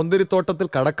കർത്താവിന്റെ മുന്തിരിത്തോട്ടത്തിൽ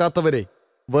കടക്കാത്തവരെ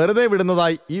വെറുതെ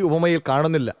വിടുന്നതായി ഈ ഉപമയിൽ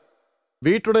കാണുന്നില്ല.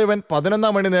 വീട്ടുടയവൻ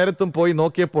 11 മണി നേരത്തും പോയി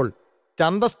നോക്കിയപ്പോൾ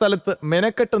ചന്തസ്ഥലത്ത്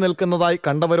മെനക്കെട്ട് നിൽക്കുന്നതായി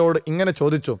കണ്ടവരോട് ഇങ്ങനെ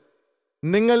ചോദിച്ചു: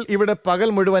 നിങ്ങൾ ഇവിടെ പകൽ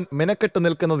മുഴുവൻ മെനക്കെട്ട്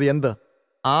നിൽക്കുന്നത് എന്ത്?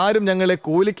 ആരും ഞങ്ങളെ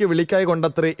കൂലിക്ക് വിളിക്കായി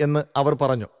കൊണ്ടത്രേ എന്ന് അവർ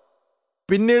പറഞ്ഞു.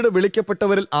 പിന്നീട്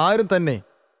വിളിക്കപ്പെട്ടവരിൽ ആരും തന്നെ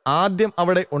ആദ്യം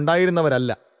അവിടെ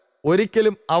ഉണ്ടായിരുന്നവരല്ല.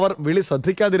 ഒരിക്കലും അവർ വിളി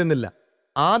ശ്രദ്ധിക്കാതിരുന്നില്ല.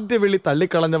 ആദ്യ വിളി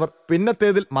തള്ളിക്കളഞ്ഞവർ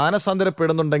പിന്നത്തേതിൽ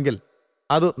മാനസാന്തരപ്പെടുന്നുണ്ടെങ്കിൽ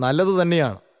അത് നല്ലതു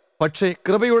തന്നെയാണ്. പക്ഷേ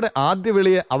കൃപയുടെ ആദ്യ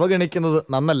വിളിയെ അവഗണിക്കുന്നത്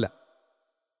നന്നല്ല.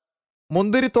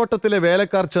 മുന്തിരിത്തോട്ടത്തിലെ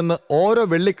വേലക്കാർ ചെന്ന് ഓരോ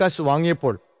വെള്ളിക്കാശ്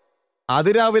വാങ്ങിയപ്പോൾ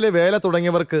അതിരാവിലെ വേല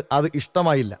തുടങ്ങിയവർക്ക് അത്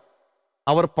ഇഷ്ടമായില്ല.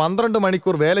 അവർ 12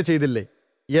 മണിക്കൂർ വേല ചെയ്തില്ലേ?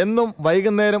 എന്നും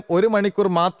വൈകുന്നേരം 1 മണിക്കൂർ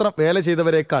മാത്രം വേല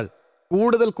ചെയ്തവരെക്കാൾ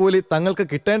കൂടുതൽ കൂലി തങ്ങൾക്ക്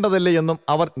കിട്ടേണ്ടതല്ലേ എന്നും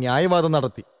അവർ ന്യായവാദം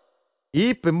നടത്തി. ഈ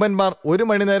പിമ്പന്മാർ 1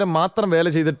 മണിനേരം മാത്രം വേല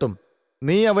ചെയ്തിട്ടും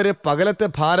നീ അവരെ പകലത്തെ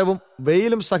ഭാരവും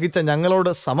വെയിലും സഹിച്ച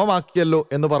ഞങ്ങളോട് സമമാക്കിയല്ലോ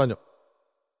എന്ന് പറഞ്ഞു.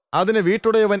 അതിന്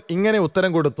വീട്ടുടയവൻ ഇങ്ങനെ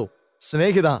ഉത്തരം കൊടുത്തു: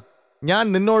 സ്നേഹിതാ, ഞാൻ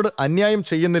നിന്നോട് അന്യായം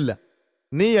ചെയ്യുന്നില്ല.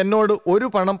 നീ എന്നോട് 1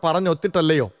 പണം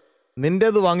പറഞ്ഞൊത്തിട്ടല്ലയോ?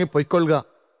 നിന്റേത് വാങ്ങി പൊയ്ക്കൊള്ളുക.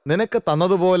 നിനക്ക്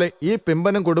തന്നതുപോലെ ഈ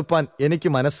പിമ്പനും കൊടുപ്പാൻ എനിക്ക്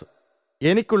മനസ്സ്.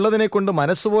 എനിക്കുള്ളതിനെക്കൊണ്ട്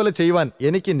മനസ്സുപോലെ ചെയ്യുവാൻ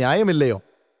എനിക്ക് ന്യായമില്ലയോ?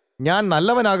 ഞാൻ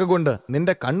നല്ലവനാകൊണ്ട്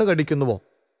നിന്റെ കണ്ണു കടിക്കുന്നുവോ?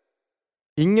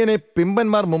 ഇങ്ങനെ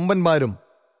പിമ്പന്മാർ മുമ്പന്മാരും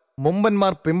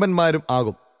മുമ്പന്മാർ പിമ്പന്മാരും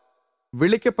ആകും.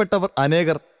 വിളിക്കപ്പെട്ടവർ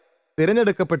അനേകർ,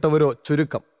 തിരഞ്ഞെടുക്കപ്പെട്ടവരോ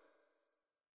ചുരുക്കം.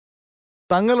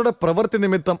 തങ്ങളുടെ പ്രവൃത്തി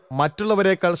നിമിത്തം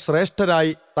മറ്റുള്ളവരെക്കാൾ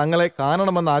ശ്രേഷ്ഠരായി തങ്ങളെ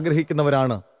കാണണമെന്ന്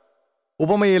ആഗ്രഹിക്കുന്നവരാണ്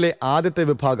ഉപമയിലെ ആദ്യത്തെ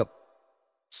വിഭാഗം.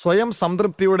 സ്വയം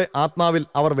സംതൃപ്തിയുടെ ആത്മാവിൽ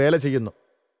അവർ വേല ചെയ്യുന്നു.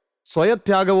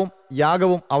 സ്വയത്യാഗവും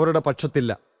യാഗവും അവരുടെ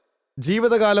പക്ഷത്തില്ല.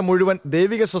 ജീവിതകാലം മുഴുവൻ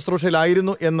ദൈവിക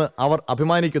ശുശ്രൂഷയിലായിരുന്നു എന്ന് അവർ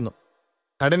അഭിമാനിക്കുന്നു.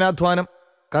 കഠിനാധ്വാനം,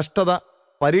 കഷ്ടത,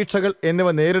 പരീക്ഷകൾ എന്നിവ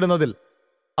നേരിടുന്നതിൽ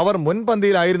അവർ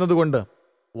മുൻപന്തിയിലായിരുന്നതുകൊണ്ട്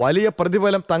വലിയ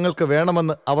പ്രതിഫലം തങ്ങൾക്ക്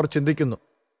വേണമെന്ന് അവർ ചിന്തിക്കുന്നു.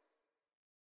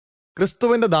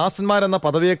 ക്രിസ്തുവിന്റെ ദാസന്മാരെന്ന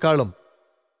പദവിയേക്കാളും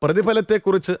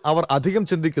പ്രതിഫലത്തെക്കുറിച്ച് അവർ അധികം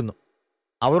ചിന്തിക്കുന്നു.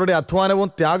 അവരുടെ അധ്വാനവും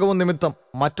ത്യാഗവും നിമിത്തം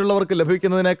മറ്റുള്ളവർക്ക്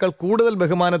ലഭിക്കുന്നതിനേക്കാൾ കൂടുതൽ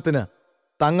ബഹുമാനത്തിന്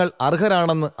തങ്ങൾ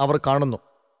അർഹരാണെന്ന് അവർ കാണുന്നു.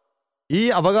 ഈ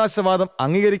അവകാശവാദം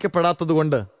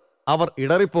അംഗീകരിക്കപ്പെടാത്തതുകൊണ്ട് അവർ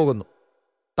ഇടറിപ്പോകുന്നു.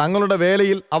 തങ്ങളുടെ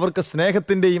വേലയിൽ അവർക്ക്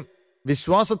സ്നേഹത്തിൻ്റെയും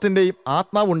വിശ്വാസത്തിൻ്റെയും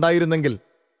ആത്മാവുണ്ടായിരുന്നെങ്കിൽ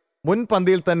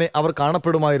മുൻപന്തിയിൽ തന്നെ അവർ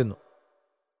കാണപ്പെടുമായിരുന്നു.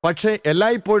 പക്ഷേ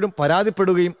എല്ലായ്പ്പോഴും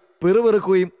പരാതിപ്പെടുകയും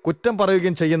പിറുവിറുക്കുകയും കുറ്റം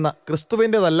പറയുകയും ചെയ്യുന്ന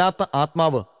ക്രിസ്തുവിൻ്റെതല്ലാത്ത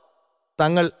ആത്മാവ്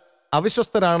തങ്ങൾ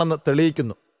അവിശ്വസ്തരാണെന്ന്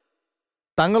തെളിയിക്കുന്നു.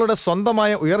 തങ്ങളുടെ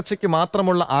സ്വന്തമായ ഉയർച്ചയ്ക്ക്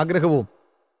മാത്രമുള്ള ആഗ്രഹവും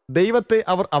ദൈവത്തെ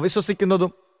അവർ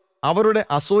അവിശ്വസിക്കുന്നതും അവരുടെ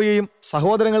അസൂയയും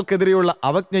സഹോദരങ്ങൾക്കെതിരെയുള്ള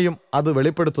അവജ്ഞയും അത്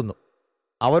വെളിപ്പെടുത്തുന്നു.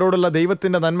 അവരോടുള്ള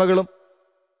ദൈവത്തിൻ്റെ നന്മകളും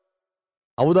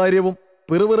ഔദാര്യവും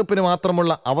പിറുവിറുപ്പിന്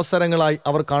മാത്രമുള്ള അവസരങ്ങളായി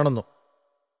അവർ കാണുന്നു.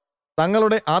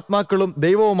 തങ്ങളുടെ ആത്മാക്കളും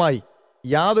ദൈവവുമായി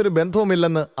യാതൊരു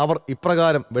ബന്ധവുമില്ലെന്ന് അവർ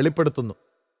ഇപ്രകാരം വെളിപ്പെടുത്തുന്നു.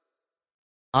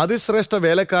 അതിശ്രേഷ്ഠ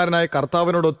വേലക്കാരനായ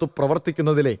കർത്താവിനോടൊത്തു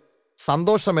പ്രവർത്തിക്കുന്നതിലെ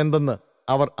സന്തോഷമെന്തെന്ന്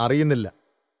അവർ അറിയുന്നില്ല.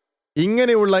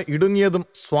 ഇങ്ങനെയുള്ള ഇടുങ്ങിയതും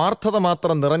സ്വാർത്ഥത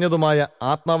മാത്രം നിറഞ്ഞതുമായ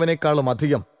ആത്മാവിനേക്കാളും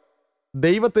അധികം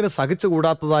ദൈവത്തിന്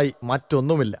സഹിച്ചുകൂടാത്തതായി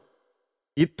മറ്റൊന്നുമില്ല.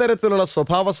 ഇത്തരത്തിലുള്ള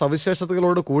സ്വഭാവ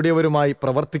സവിശേഷതകളോട് കൂടിയവരുമായി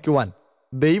പ്രവർത്തിക്കുവാൻ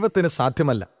ദൈവത്തിന്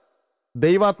സാധ്യമല്ല.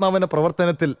 ദൈവാത്മാവിന്റെ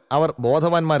പ്രവർത്തനത്തിൽ അവർ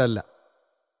ബോധവാന്മാരല്ല.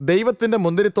 ദൈവത്തിന്റെ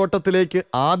മുന്തിരിത്തോട്ടത്തിലേക്ക്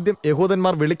ആദ്യം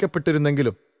യഹൂദന്മാർ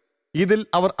വിളിക്കപ്പെട്ടിരുന്നെങ്കിലും ഇതിൽ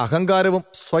അവർ അഹങ്കാരവും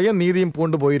സ്വയം നീതിയും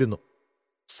പൂണ്ടുപോയിരുന്നു.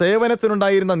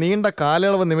 സേവനത്തിനുണ്ടായിരുന്ന നീണ്ട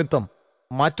കാലയളവ് നിമിത്തം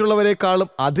മറ്റുള്ളവരെക്കാളും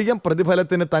അധികം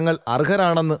പ്രതിഫലത്തിന് തങ്ങൾ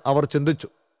അർഹരാണെന്ന് അവർ ചിന്തിച്ചു.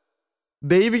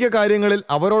 ദൈവിക കാര്യങ്ങളിൽ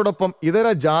അവരോടൊപ്പം ഇതര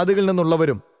ജാതികളിൽ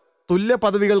നിന്നുള്ളവരും തുല്യ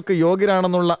പദവികൾക്ക്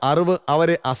യോഗ്യരാണെന്നുള്ള അറിവ്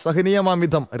അവരെ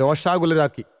അസഹനീയമാംവിധം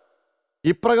രോഷാകുലരാക്കി.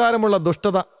 ഇപ്രകാരമുള്ള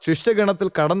ദുഷ്ടത ശിഷ്യഗണത്തിൽ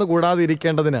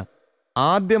കടന്നുകൂടാതിരിക്കേണ്ടതിന്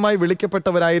ആദ്യമായി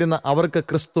വിളിക്കപ്പെട്ടവരായിരുന്ന അവർക്ക്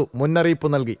ക്രിസ്തു മുന്നറിയിപ്പ്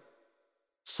നൽകി.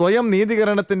 സ്വയം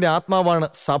നീതീകരണത്തിന്റെ ആത്മാവാണ്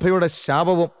സഭയുടെ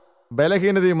ശാപവും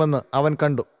ബലഹീനതയുമെന്ന് അവൻ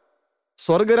കണ്ടു.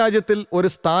 സ്വർഗരാജ്യത്തിൽ ഒരു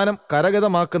സ്ഥാനം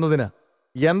കരഗതമാക്കുന്നതിന്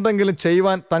എന്തെങ്കിലും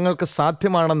ചെയ്യുവാൻ തങ്ങൾക്ക്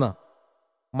സാധ്യമാണെന്ന്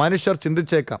മനുഷ്യർ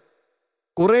ചിന്തിച്ചേക്കാം.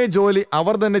 കുറെ ജോലി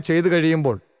അവർ തന്നെ ചെയ്തു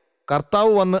കഴിയുമ്പോൾ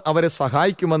കർത്താവ് വന്ന് അവരെ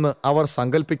സഹായിക്കുമെന്ന് അവർ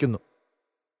സങ്കല്പിക്കുന്നു.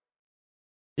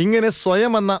 ഇങ്ങനെ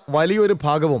സ്വയം എന്ന വലിയൊരു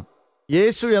ഭാഗവും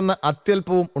യേശു എന്ന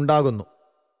അത്യല്പവും ഉണ്ടാകുന്നു.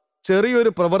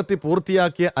 ചെറിയൊരു പ്രവൃത്തി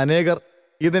പൂർത്തിയാക്കിയ അനേകർ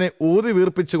ഇതിനെ ഊതി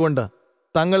വീർപ്പിച്ചുകൊണ്ട്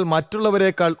തങ്ങൾ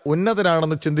മറ്റുള്ളവരെക്കാൾ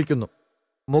ഉന്നതരാണെന്ന് ചിന്തിക്കുന്നു.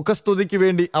 മുഖസ്തുതിക്ക്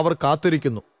വേണ്ടി അവർ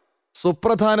കാത്തിരിക്കുന്നു.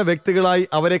 സുപ്രധാന വ്യക്തികളായി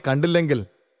അവരെ കണ്ടില്ലെങ്കിൽ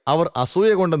അവർ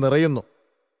അസൂയ കൊണ്ട് നിറയുന്നു.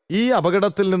 ഈ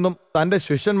അപകടത്തിൽ നിന്നും തൻ്റെ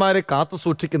ശിഷ്യന്മാരെ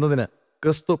കാത്തുസൂക്ഷിക്കുന്നതിന്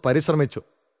ക്രിസ്തു പരിശ്രമിച്ചു.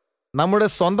 നമ്മുടെ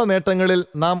സ്വന്തം നേട്ടങ്ങളിൽ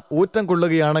നാം ഊറ്റം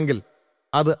കൊള്ളുകയാണെങ്കിൽ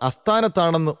അത്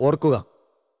അസ്ഥാനത്താണെന്ന് ഓർക്കുക.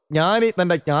 ജ്ഞാനി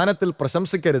തൻ്റെ ജ്ഞാനത്തിൽ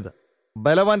പ്രശംസിക്കരുത്,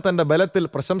 ബലവാൻ തൻ്റെ ബലത്തിൽ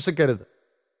പ്രശംസിക്കരുത്,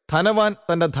 ധനവാൻ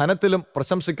തൻ്റെ ധനത്തിലും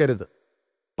പ്രശംസിക്കരുത്.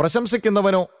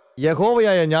 പ്രശംസിക്കുന്നവനോ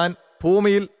യഹോവയായ ഞാൻ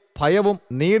ഭൂമിയിൽ ഭയവും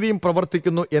നീതിയും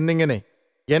പ്രവർത്തിക്കുന്നു എന്നിങ്ങനെ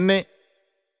എന്നെ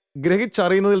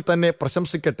ഗ്രഹിച്ചറിയുന്നതിൽ തന്നെ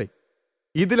പ്രശംസിക്കട്ടെ.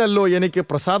 ഇതിലല്ലോ എനിക്ക്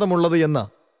പ്രസാദമുള്ളത് എന്ന്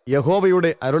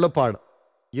യഹോവയുടെ അരുളപ്പാട്.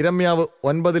 യിരെമ്യാവ്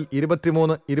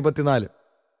 9:23-24.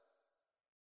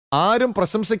 ആരും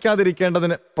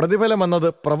പ്രശംസിക്കാതിരിക്കേണ്ടതിന് പ്രതിഫലമെന്നത്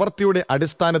പ്രവൃത്തിയുടെ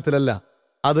അടിസ്ഥാനത്തിലല്ല,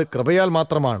 അത് കൃപയാൽ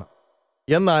മാത്രമാണ്.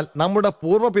 എന്നാൽ നമ്മുടെ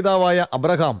പൂർവ്വപിതാവായ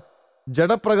അബ്രഹാം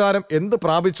ജഡപ്രകാരം എന്ത്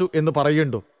പ്രാപിച്ചു എന്ന്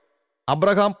പറയുന്നു?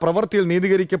 അബ്രഹാം പ്രവൃത്തിയിൽ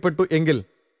നീതീകരിക്കപ്പെട്ടു എങ്കിൽ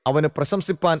അവന്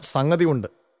പ്രശംസിപ്പാൻ സംഗതിയുണ്ട്,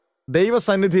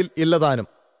 ദൈവസന്നിധിയിൽ ഇല്ലതാനും.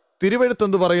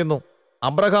 തിരുവെഴുത്തെന്തു പറയുന്നു?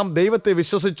 അബ്രഹാം ദൈവത്തെ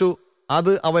വിശ്വസിച്ചു,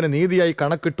 അത് അവന് നീതിയായി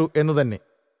കണക്കിട്ടു എന്നു തന്നെ.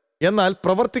 എന്നാൽ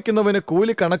പ്രവർത്തിക്കുന്നവന്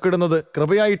കൂലി കണക്കിടുന്നത്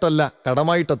കൃപയായിട്ടല്ല,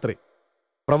 കടമായിട്ടത്രേ.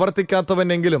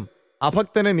 പ്രവർത്തിക്കാത്തവനെങ്കിലും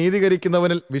അഭക്തനെ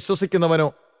നീതീകരിക്കുന്നവനിൽ വിശ്വസിക്കുന്നവനോ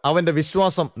അവന്റെ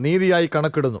വിശ്വാസം നീതിയായി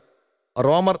കണക്കിടുന്നു.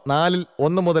 റോമർ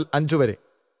 4:1-5 വരെ.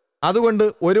 അതുകൊണ്ട്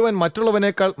ഒരുവൻ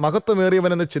മറ്റുള്ളവനേക്കാൾ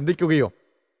മഹത്വമേറിയവനെന്ന് ചിന്തിക്കുകയോ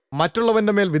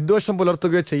മറ്റുള്ളവന്റെ മേൽ വിദ്വേഷം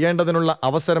പുലർത്തുകയോ ചെയ്യേണ്ടതിനുള്ള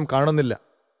അവസരം കാണുന്നില്ല.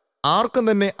 ആർക്കും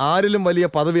തന്നെ ആരിലും വലിയ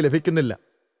പദവി ലഭിക്കുന്നില്ല.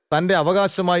 തന്റെ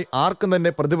അവകാശമായി ആർക്കും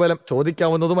തന്നെ പ്രതിഫലം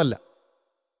ചോദിക്കാവുന്നതുമല്ല.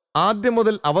 ആദ്യം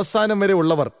മുതൽ അവസാനം വരെ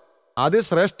ഉള്ളവർ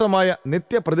അതിശ്രേഷ്ഠമായ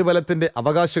നിത്യപ്രതിഫലത്തിന്റെ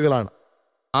അവകാശികളാണ്.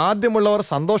 ആദ്യമുള്ളവർ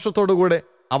സന്തോഷത്തോടുകൂടെ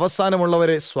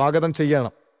അവസാനമുള്ളവരെ സ്വാഗതം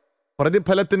ചെയ്യണം.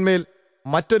 പ്രതിഫലത്തിന്മേൽ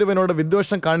മറ്റൊരുവനോട്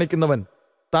വിദ്വേഷം കാണിക്കുന്നവൻ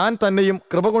താൻ തന്നെയും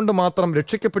കൃപ കൊണ്ട് മാത്രം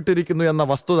രക്ഷിക്കപ്പെട്ടിരിക്കുന്നു എന്ന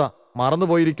വസ്തുത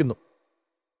മറന്നുപോയിരിക്കുന്നു.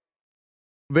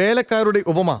 വേലക്കാരുടെ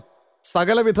ഉപമ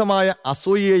സകലവിധമായ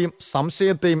അസൂയയെയും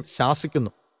സംശയത്തെയും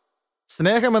ശാസിക്കുന്നു.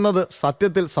 സ്നേഹമെന്നത്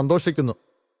സത്യത്തിൽ സന്തോഷിക്കുന്നു.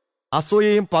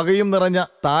 അസൂയയും പകയും നിറഞ്ഞ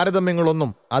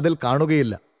താരതമ്യങ്ങളൊന്നും അതിൽ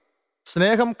കാണുകയില്ല.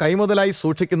 സ്നേഹം കൈമുതലായി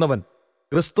സൂക്ഷിക്കുന്നവൻ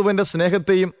ക്രിസ്തുവിന്റെ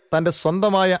സ്നേഹത്തെയും തൻ്റെ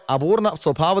സ്വന്തമായ അപൂർണ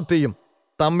സ്വഭാവത്തെയും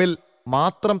തമ്മിൽ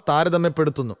മാത്രം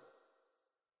താരതമ്യപ്പെടുത്തുന്നു.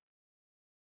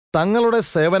 തങ്ങളുടെ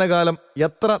സേവനകാലം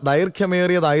എത്ര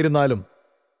ദൈർഘ്യമേറിയതായിരുന്നാലും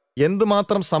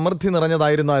എന്തുമാത്രം സമൃദ്ധി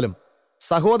നിറഞ്ഞതായിരുന്നാലും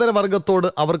സഹോദരവർഗത്തോട്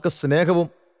അവർക്ക് സ്നേഹവും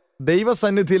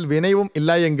ദൈവസന്നിധിയിൽ വിനയവും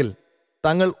ഇല്ലായെങ്കിൽ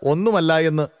തങ്ങൾ ഒന്നുമല്ല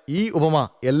എന്ന് ഈ ഉപമ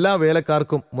എല്ലാ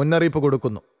വേലക്കാർക്കും മുന്നറിയിപ്പ്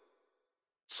കൊടുക്കുന്നു.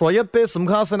 സ്വയത്തെ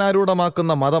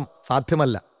സിംഹാസനാരൂഢമാക്കുന്ന മതം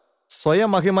സാധ്യമല്ല.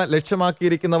 സ്വയമഹിമ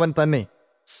ലക്ഷ്യമാക്കിയിരിക്കുന്നവൻ തന്നെ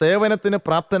സേവനത്തിന്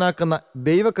പ്രാപ്തനാക്കുന്ന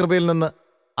ദൈവകൃപയിൽ നിന്ന്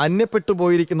അന്യപ്പെട്ടു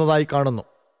പോയിരിക്കുന്നതായി കാണുന്നു.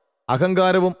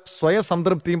 അഹങ്കാരവും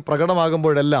സ്വയസംതൃപ്തിയും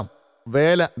പ്രകടമാകുമ്പോഴെല്ലാം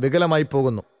വേല വികലമായി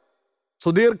പോകുന്നു.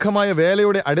 സുദീർഘമായ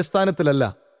വേലയുടെ അടിസ്ഥാനത്തിലല്ല,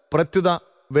 പ്രത്യുത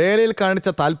വേലയിൽ കാണിച്ച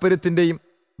താൽപ്പര്യത്തിൻ്റെയും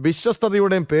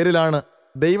വിശ്വസ്തതയുടെയും പേരിലാണ്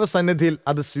ദൈവസന്നിധിയിൽ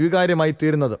അത് സ്വീകാര്യമായി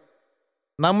തീരുന്നത്.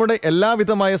 നമ്മുടെ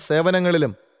എല്ലാവിധമായ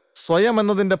സേവനങ്ങളിലും സ്വയം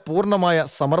എന്നതിൻ്റെ പൂർണ്ണമായ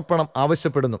സമർപ്പണം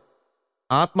ആവശ്യപ്പെടുന്നു.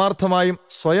 ആത്മാർത്ഥമായും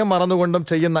സ്വയം മറന്നുകൊണ്ടും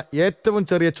ചെയ്യുന്ന ഏറ്റവും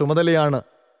ചെറിയ ചുമതലയാണ്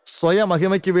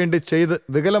സ്വയമഹിമയ്ക്ക് വേണ്ടി ചെയ്ത്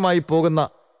വികലമായി പോകുന്ന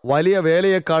വലിയ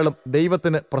വേലയെക്കാളും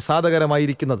ദൈവത്തിന്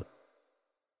പ്രസാദകരമായിരിക്കുന്നത്.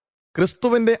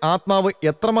 ക്രിസ്തുവിൻ്റെ ആത്മാവ്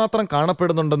എത്രമാത്രം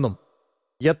കാണപ്പെടുന്നുണ്ടെന്നും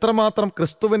എത്രമാത്രം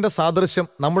ക്രിസ്തുവിൻ്റെ സാദൃശ്യം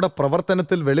നമ്മുടെ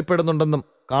പ്രവർത്തനത്തിൽ വെളിപ്പെടുന്നുണ്ടെന്നും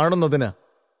കാണുന്നതിന്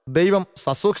ദൈവം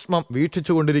സസൂക്ഷ്മം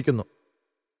വീക്ഷിച്ചുകൊണ്ടിരിക്കുന്നു.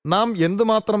 നാം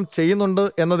എന്തുമാത്രം ചെയ്യുന്നുണ്ട്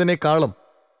എന്നതിനേക്കാളും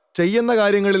ചെയ്യുന്ന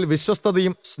കാര്യങ്ങളിൽ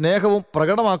വിശ്വസ്തതയും സ്നേഹവും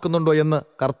പ്രകടമാക്കുന്നുണ്ടോ എന്ന്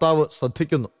കർത്താവ്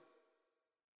ശ്രദ്ധിക്കുന്നു.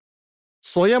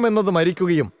 സ്വയം എന്നത്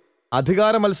മരിക്കുകയും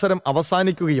അധികാര മത്സരം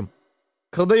അവസാനിക്കുകയും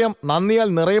ഹൃദയം നന്ദിയാൽ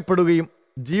നിറയപ്പെടുകയും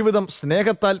ജീവിതം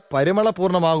സ്നേഹത്താൽ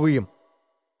പരിമളപൂർണമാകുകയും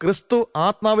ക്രിസ്തു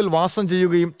ആത്മാവിൽ വാസം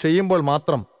ചെയ്യുകയും ചെയ്യുമ്പോൾ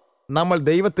മാത്രം നമ്മൾ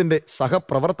ദൈവത്തിൻ്റെ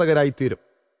സഹപ്രവർത്തകരായിത്തീരും.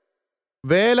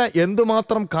 വേല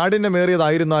എന്തുമാത്രം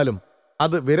കാഠിന്യമേറിയതായിരുന്നാലും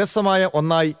അത് വിരസമായ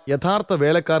ഒന്നായി യഥാർത്ഥ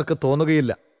വേലക്കാർക്ക്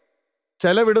തോന്നുകയില്ല.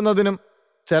 ചെലവിടുന്നതിനും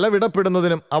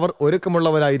ചെലവിടപ്പെടുന്നതിനും അവർ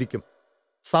ഒരുക്കമുള്ളവരായിരിക്കും.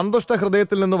 സന്തുഷ്ട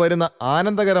ഹൃദയത്തിൽ നിന്ന് വരുന്ന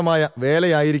ആനന്ദകരമായ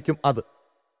വേലയായിരിക്കും അത്.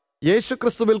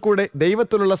 യേശുക്രിസ്തുവിൽ കൂടെ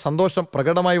ദൈവത്തിലുള്ള സന്തോഷം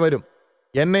പ്രകടമായി വരും.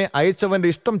 എന്നെ അയച്ചവന്റെ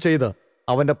ഇഷ്ടം ചെയ്ത്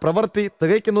അവന്റെ പ്രവൃത്തി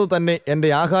തികയ്ക്കുന്നത് തന്നെ എൻ്റെ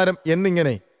ആഹാരം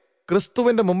എന്നിങ്ങനെ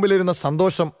ക്രിസ്തുവിന്റെ മുമ്പിലിരുന്ന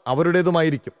സന്തോഷം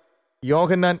അവരുടേതുമായിരിക്കും.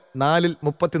 യോഹന്നാൻ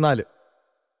 4:34.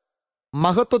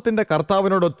 മഹത്വത്തിന്റെ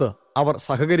കർത്താവിനോടൊത്ത് അവർ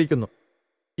സഹകരിക്കുന്നു.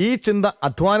 ഈ ചിന്ത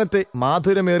അധ്വാനത്തെ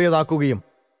മാധുര്യമേറിയതാക്കുകയും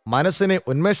മനസ്സിനെ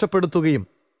ഉന്മേഷപ്പെടുത്തുകയും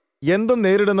എന്തും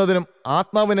നേരിടുന്നതിനും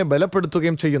ആത്മാവിനെ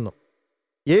ബലപ്പെടുത്തുകയും ചെയ്യുന്നു.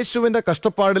 യേശുവിൻ്റെ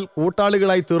കഷ്ടപ്പാടിൽ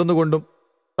കൂട്ടാളികളായി തീർന്നുകൊണ്ടും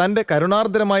തൻ്റെ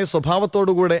കരുണാർദ്രമായ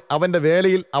സ്വഭാവത്തോടുകൂടെ അവൻ്റെ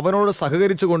വേലയിൽ അവനോട്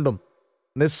സഹകരിച്ചുകൊണ്ടും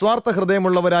നിസ്വാർത്ഥ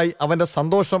ഹൃദയമുള്ളവരായി അവൻ്റെ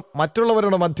സന്തോഷം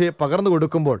മറ്റുള്ളവരുടെ മധ്യേ പകർന്നു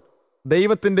കൊടുക്കുമ്പോൾ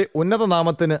ദൈവത്തിൻ്റെ ഉന്നത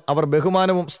നാമത്തിന് അവർ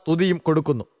ബഹുമാനവും സ്തുതിയും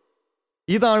കൊടുക്കുന്നു.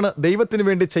 ഇതാണ് ദൈവത്തിനു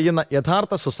വേണ്ടി ചെയ്യുന്ന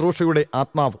യഥാർത്ഥ ശുശ്രൂഷയുടെ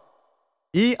ആത്മാവ്.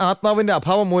 ഈ ആത്മാവിൻ്റെ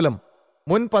അഭാവം മൂലം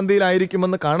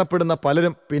മുൻപന്തിയിലായിരിക്കുമെന്ന് കാണപ്പെടുന്ന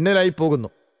പലരും പിന്നിലായി പോകുന്നു.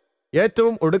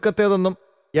 ഏറ്റവും ഒടുക്കത്തേതെന്നും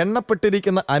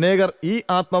എണ്ണപ്പെട്ടിരിക്കുന്ന അനേകർ ഈ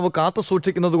ആത്മാവ് കാത്തു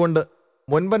സൂക്ഷിക്കുന്നതുകൊണ്ട്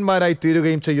മുൻപന്മാരായി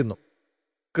തീരുകയും ചെയ്യുന്നു.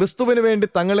 ക്രിസ്തുവിനു വേണ്ടി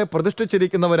തങ്ങളെ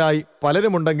പ്രതിഷ്ഠിച്ചിരിക്കുന്നവരായി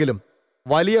പലരുമുണ്ടെങ്കിലും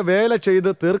വലിയ വേല ചെയ്ത്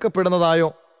തീർക്കപ്പെടുന്നതായോ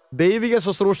ദൈവിക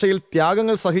ശുശ്രൂഷയിൽ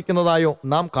ത്യാഗങ്ങൾ സഹിക്കുന്നതായോ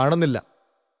നാം കാണുന്നില്ല.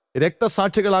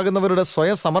 രക്തസാക്ഷികളാകുന്നവരുടെ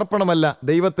സ്വയസമർപ്പണമല്ല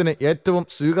ദൈവത്തിന് ഏറ്റവും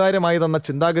സ്വീകാര്യമായതെന്ന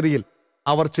ചിന്താഗതിയിൽ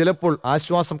അവർ ചിലപ്പോൾ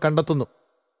ആശ്വാസം കണ്ടെത്തുന്നു.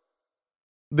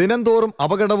 ദിനംതോറും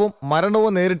അപകടവും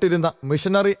മരണവും നേരിട്ടിരുന്ന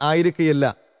മിഷനറി ആയിരിക്കുകയില്ല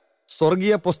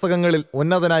സ്വർഗീയ പുസ്തകങ്ങളിൽ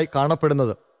ഉന്നതനായി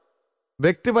കാണപ്പെടുന്നത്.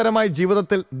 വ്യക്തിപരമായ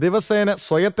ജീവിതത്തിൽ ദിവസേന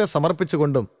സ്വയത്തെ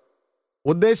സമർപ്പിച്ചുകൊണ്ടും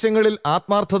ഉദ്ദേശ്യങ്ങളിൽ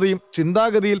ആത്മാർത്ഥതയും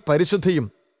ചിന്താഗതിയിൽ പരിശുദ്ധിയും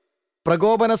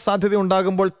പ്രകോപന സാധ്യത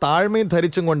ഉണ്ടാകുമ്പോൾ താഴ്മയും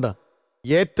ധരിച്ചും കൊണ്ട്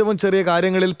ഏറ്റവും ചെറിയ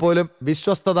കാര്യങ്ങളിൽ പോലും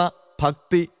വിശ്വസ്തത,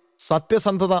 ഭക്തി,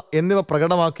 സത്യസന്ധത എന്നിവ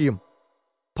പ്രകടമാക്കിയും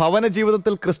ഭവന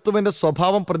ജീവിതത്തിൽ ക്രിസ്തുവിൻ്റെ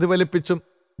സ്വഭാവം പ്രതിഫലിപ്പിച്ചും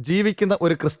ജീവിക്കുന്ന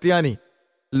ഒരു ക്രിസ്ത്യാനി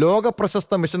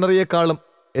ലോകപ്രശസ്ത മിഷണറിയേക്കാളും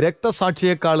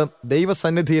രക്തസാക്ഷിയേക്കാളും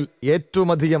ദൈവസന്നിധിയിൽ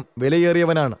ഏറ്റവുമധികം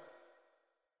വിലയേറിയവനാണ്.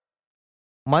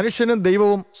 മനുഷ്യനും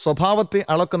ദൈവവും സ്വഭാവത്തെ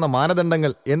അളക്കുന്ന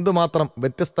മാനദണ്ഡങ്ങൾ എന്തുമാത്രം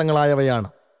വ്യത്യസ്തങ്ങളായവയാണ്.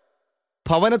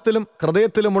 ഭവനത്തിലും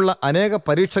ഹൃദയത്തിലുമുള്ള അനേക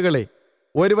പരീക്ഷകളെ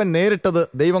ഒരുവൻ നേരിട്ടത്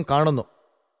ദൈവം കാണുന്നു.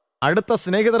 അടുത്ത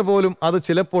സ്നേഹിതർ പോലും അത്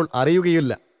ചിലപ്പോൾ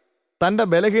അറിയുകയില്ല. തൻ്റെ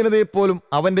ബലഹീനതയെപ്പോലും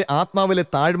അവൻ്റെ ആത്മാവിലെ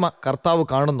താഴ്മ കർത്താവ്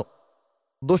കാണുന്നു.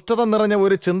 ദുഷ്ടത നിറഞ്ഞ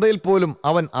ഒരു ചിന്തയിൽ പോലും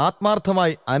അവൻ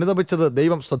ആത്മാർത്ഥമായി അനുതപിച്ചത്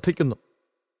ദൈവം ശ്രദ്ധിക്കുന്നു.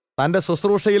 തൻ്റെ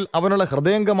ശുശ്രൂഷയിൽ അവനുള്ള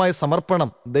ഹൃദയംഗമായ സമർപ്പണം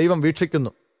ദൈവം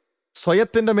വീക്ഷിക്കുന്നു.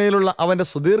 സ്വയത്തിൻ്റെ മേലുള്ള അവൻ്റെ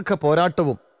സുദീർഘ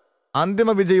പോരാട്ടവും അന്തിമ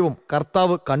വിജയവും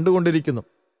കർത്താവ് കണ്ടുകൊണ്ടിരിക്കുന്നു.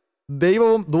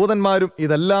 ദൈവവും ദൂതന്മാരും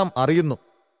ഇതെല്ലാം അറിയുന്നു.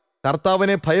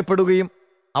 കർത്താവിനെ ഭയപ്പെടുകയും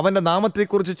അവൻ്റെ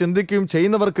നാമത്തെക്കുറിച്ച് ചിന്തിക്കുകയും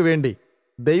ചെയ്യുന്നവർക്ക് വേണ്ടി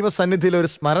ദൈവസന്നിധിയിൽ ഒരു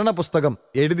സ്മരണ പുസ്തകം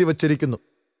എഴുതി വച്ചിരിക്കുന്നു.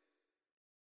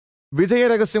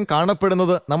 വിജയരഹസ്യം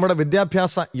കാണപ്പെടുന്നത് നമ്മുടെ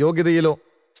വിദ്യാഭ്യാസ യോഗ്യതയിലോ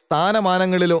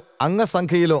സ്ഥാനമാനങ്ങളിലോ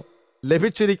അംഗസംഖ്യയിലോ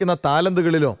ലഭിച്ചിരിക്കുന്ന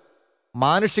താലന്തുകളിലോ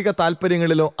മാനുഷിക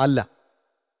താൽപ്പര്യങ്ങളിലോ അല്ല.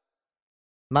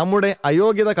 നമ്മുടെ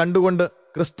അയോഗ്യത കണ്ടുകൊണ്ട്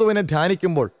ക്രിസ്തുവിനെ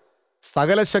ധ്യാനിക്കുമ്പോൾ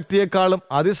സകല ശക്തിയേക്കാളും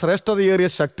അതിശ്രേഷ്ഠതയേറിയ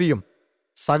ശക്തിയും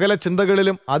സകല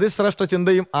ചിന്തകളിലും അതിശ്രേഷ്ഠ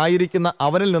ചിന്തയും ആയിരിക്കുന്ന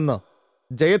അവനിൽ നിന്ന്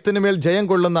ജയത്തിനുമേൽ ജയം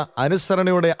കൊള്ളുന്ന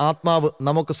അനുസരണയുടെ ആത്മാവ്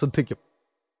നമുക്ക് സിദ്ധിക്കും.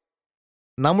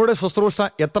 നമ്മുടെ ശുശ്രൂഷ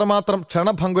എത്രമാത്രം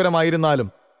ക്ഷണഭങ്കുരമായിരുന്നാലും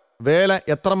വേല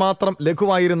എത്രമാത്രം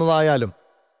ലഘുവായിരുന്നതായാലും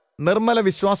നിർമ്മല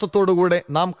വിശ്വാസത്തോടുകൂടെ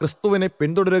നാം ക്രിസ്തുവിനെ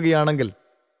പിന്തുടരുകയാണെങ്കിൽ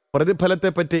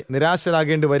പ്രതിഫലത്തെപ്പറ്റി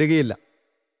നിരാശരാകേണ്ടി വരികയില്ല.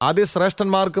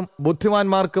 അതിശ്രേഷ്ഠന്മാർക്കും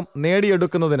ബുദ്ധിമാന്മാർക്കും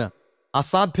നേടിയെടുക്കുന്നതിന്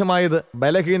അസാധ്യമായത്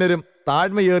ബലഹീനരും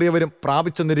താഴ്മയേറിയവരും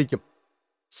പ്രാപിച്ചെന്നിരിക്കും.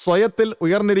 സ്വയത്തിൽ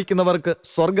ഉയർന്നിരിക്കുന്നവർക്ക്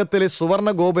സ്വർഗത്തിലെ സുവർണ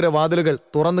ഗോപുര വാതിലുകൾ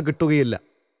തുറന്നു കിട്ടുകയില്ല.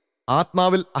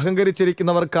 ആത്മാവിൽ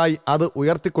അഹങ്കരിച്ചിരിക്കുന്നവർക്കായി അത്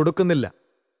ഉയർത്തിക്കൊടുക്കുന്നില്ല.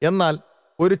 എന്നാൽ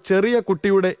ഒരു ചെറിയ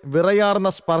കുട്ടിയുടെ വിറയാർന്ന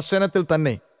സ്പർശനത്തിൽ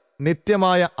തന്നെ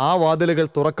നിത്യമായ ആ വാതിലുകൾ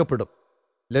തുറക്കപ്പെടും.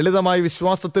 ലളിതമായ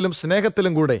വിശ്വാസത്തിലും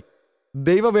സ്നേഹത്തിലും കൂടെ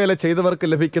ദൈവവേല ചെയ്തവർക്ക്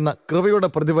ലഭിക്കുന്ന കൃപയുടെ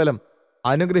പ്രതിഫലം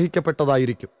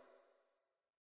അനുഗ്രഹിക്കപ്പെട്ടതായിരിക്കും.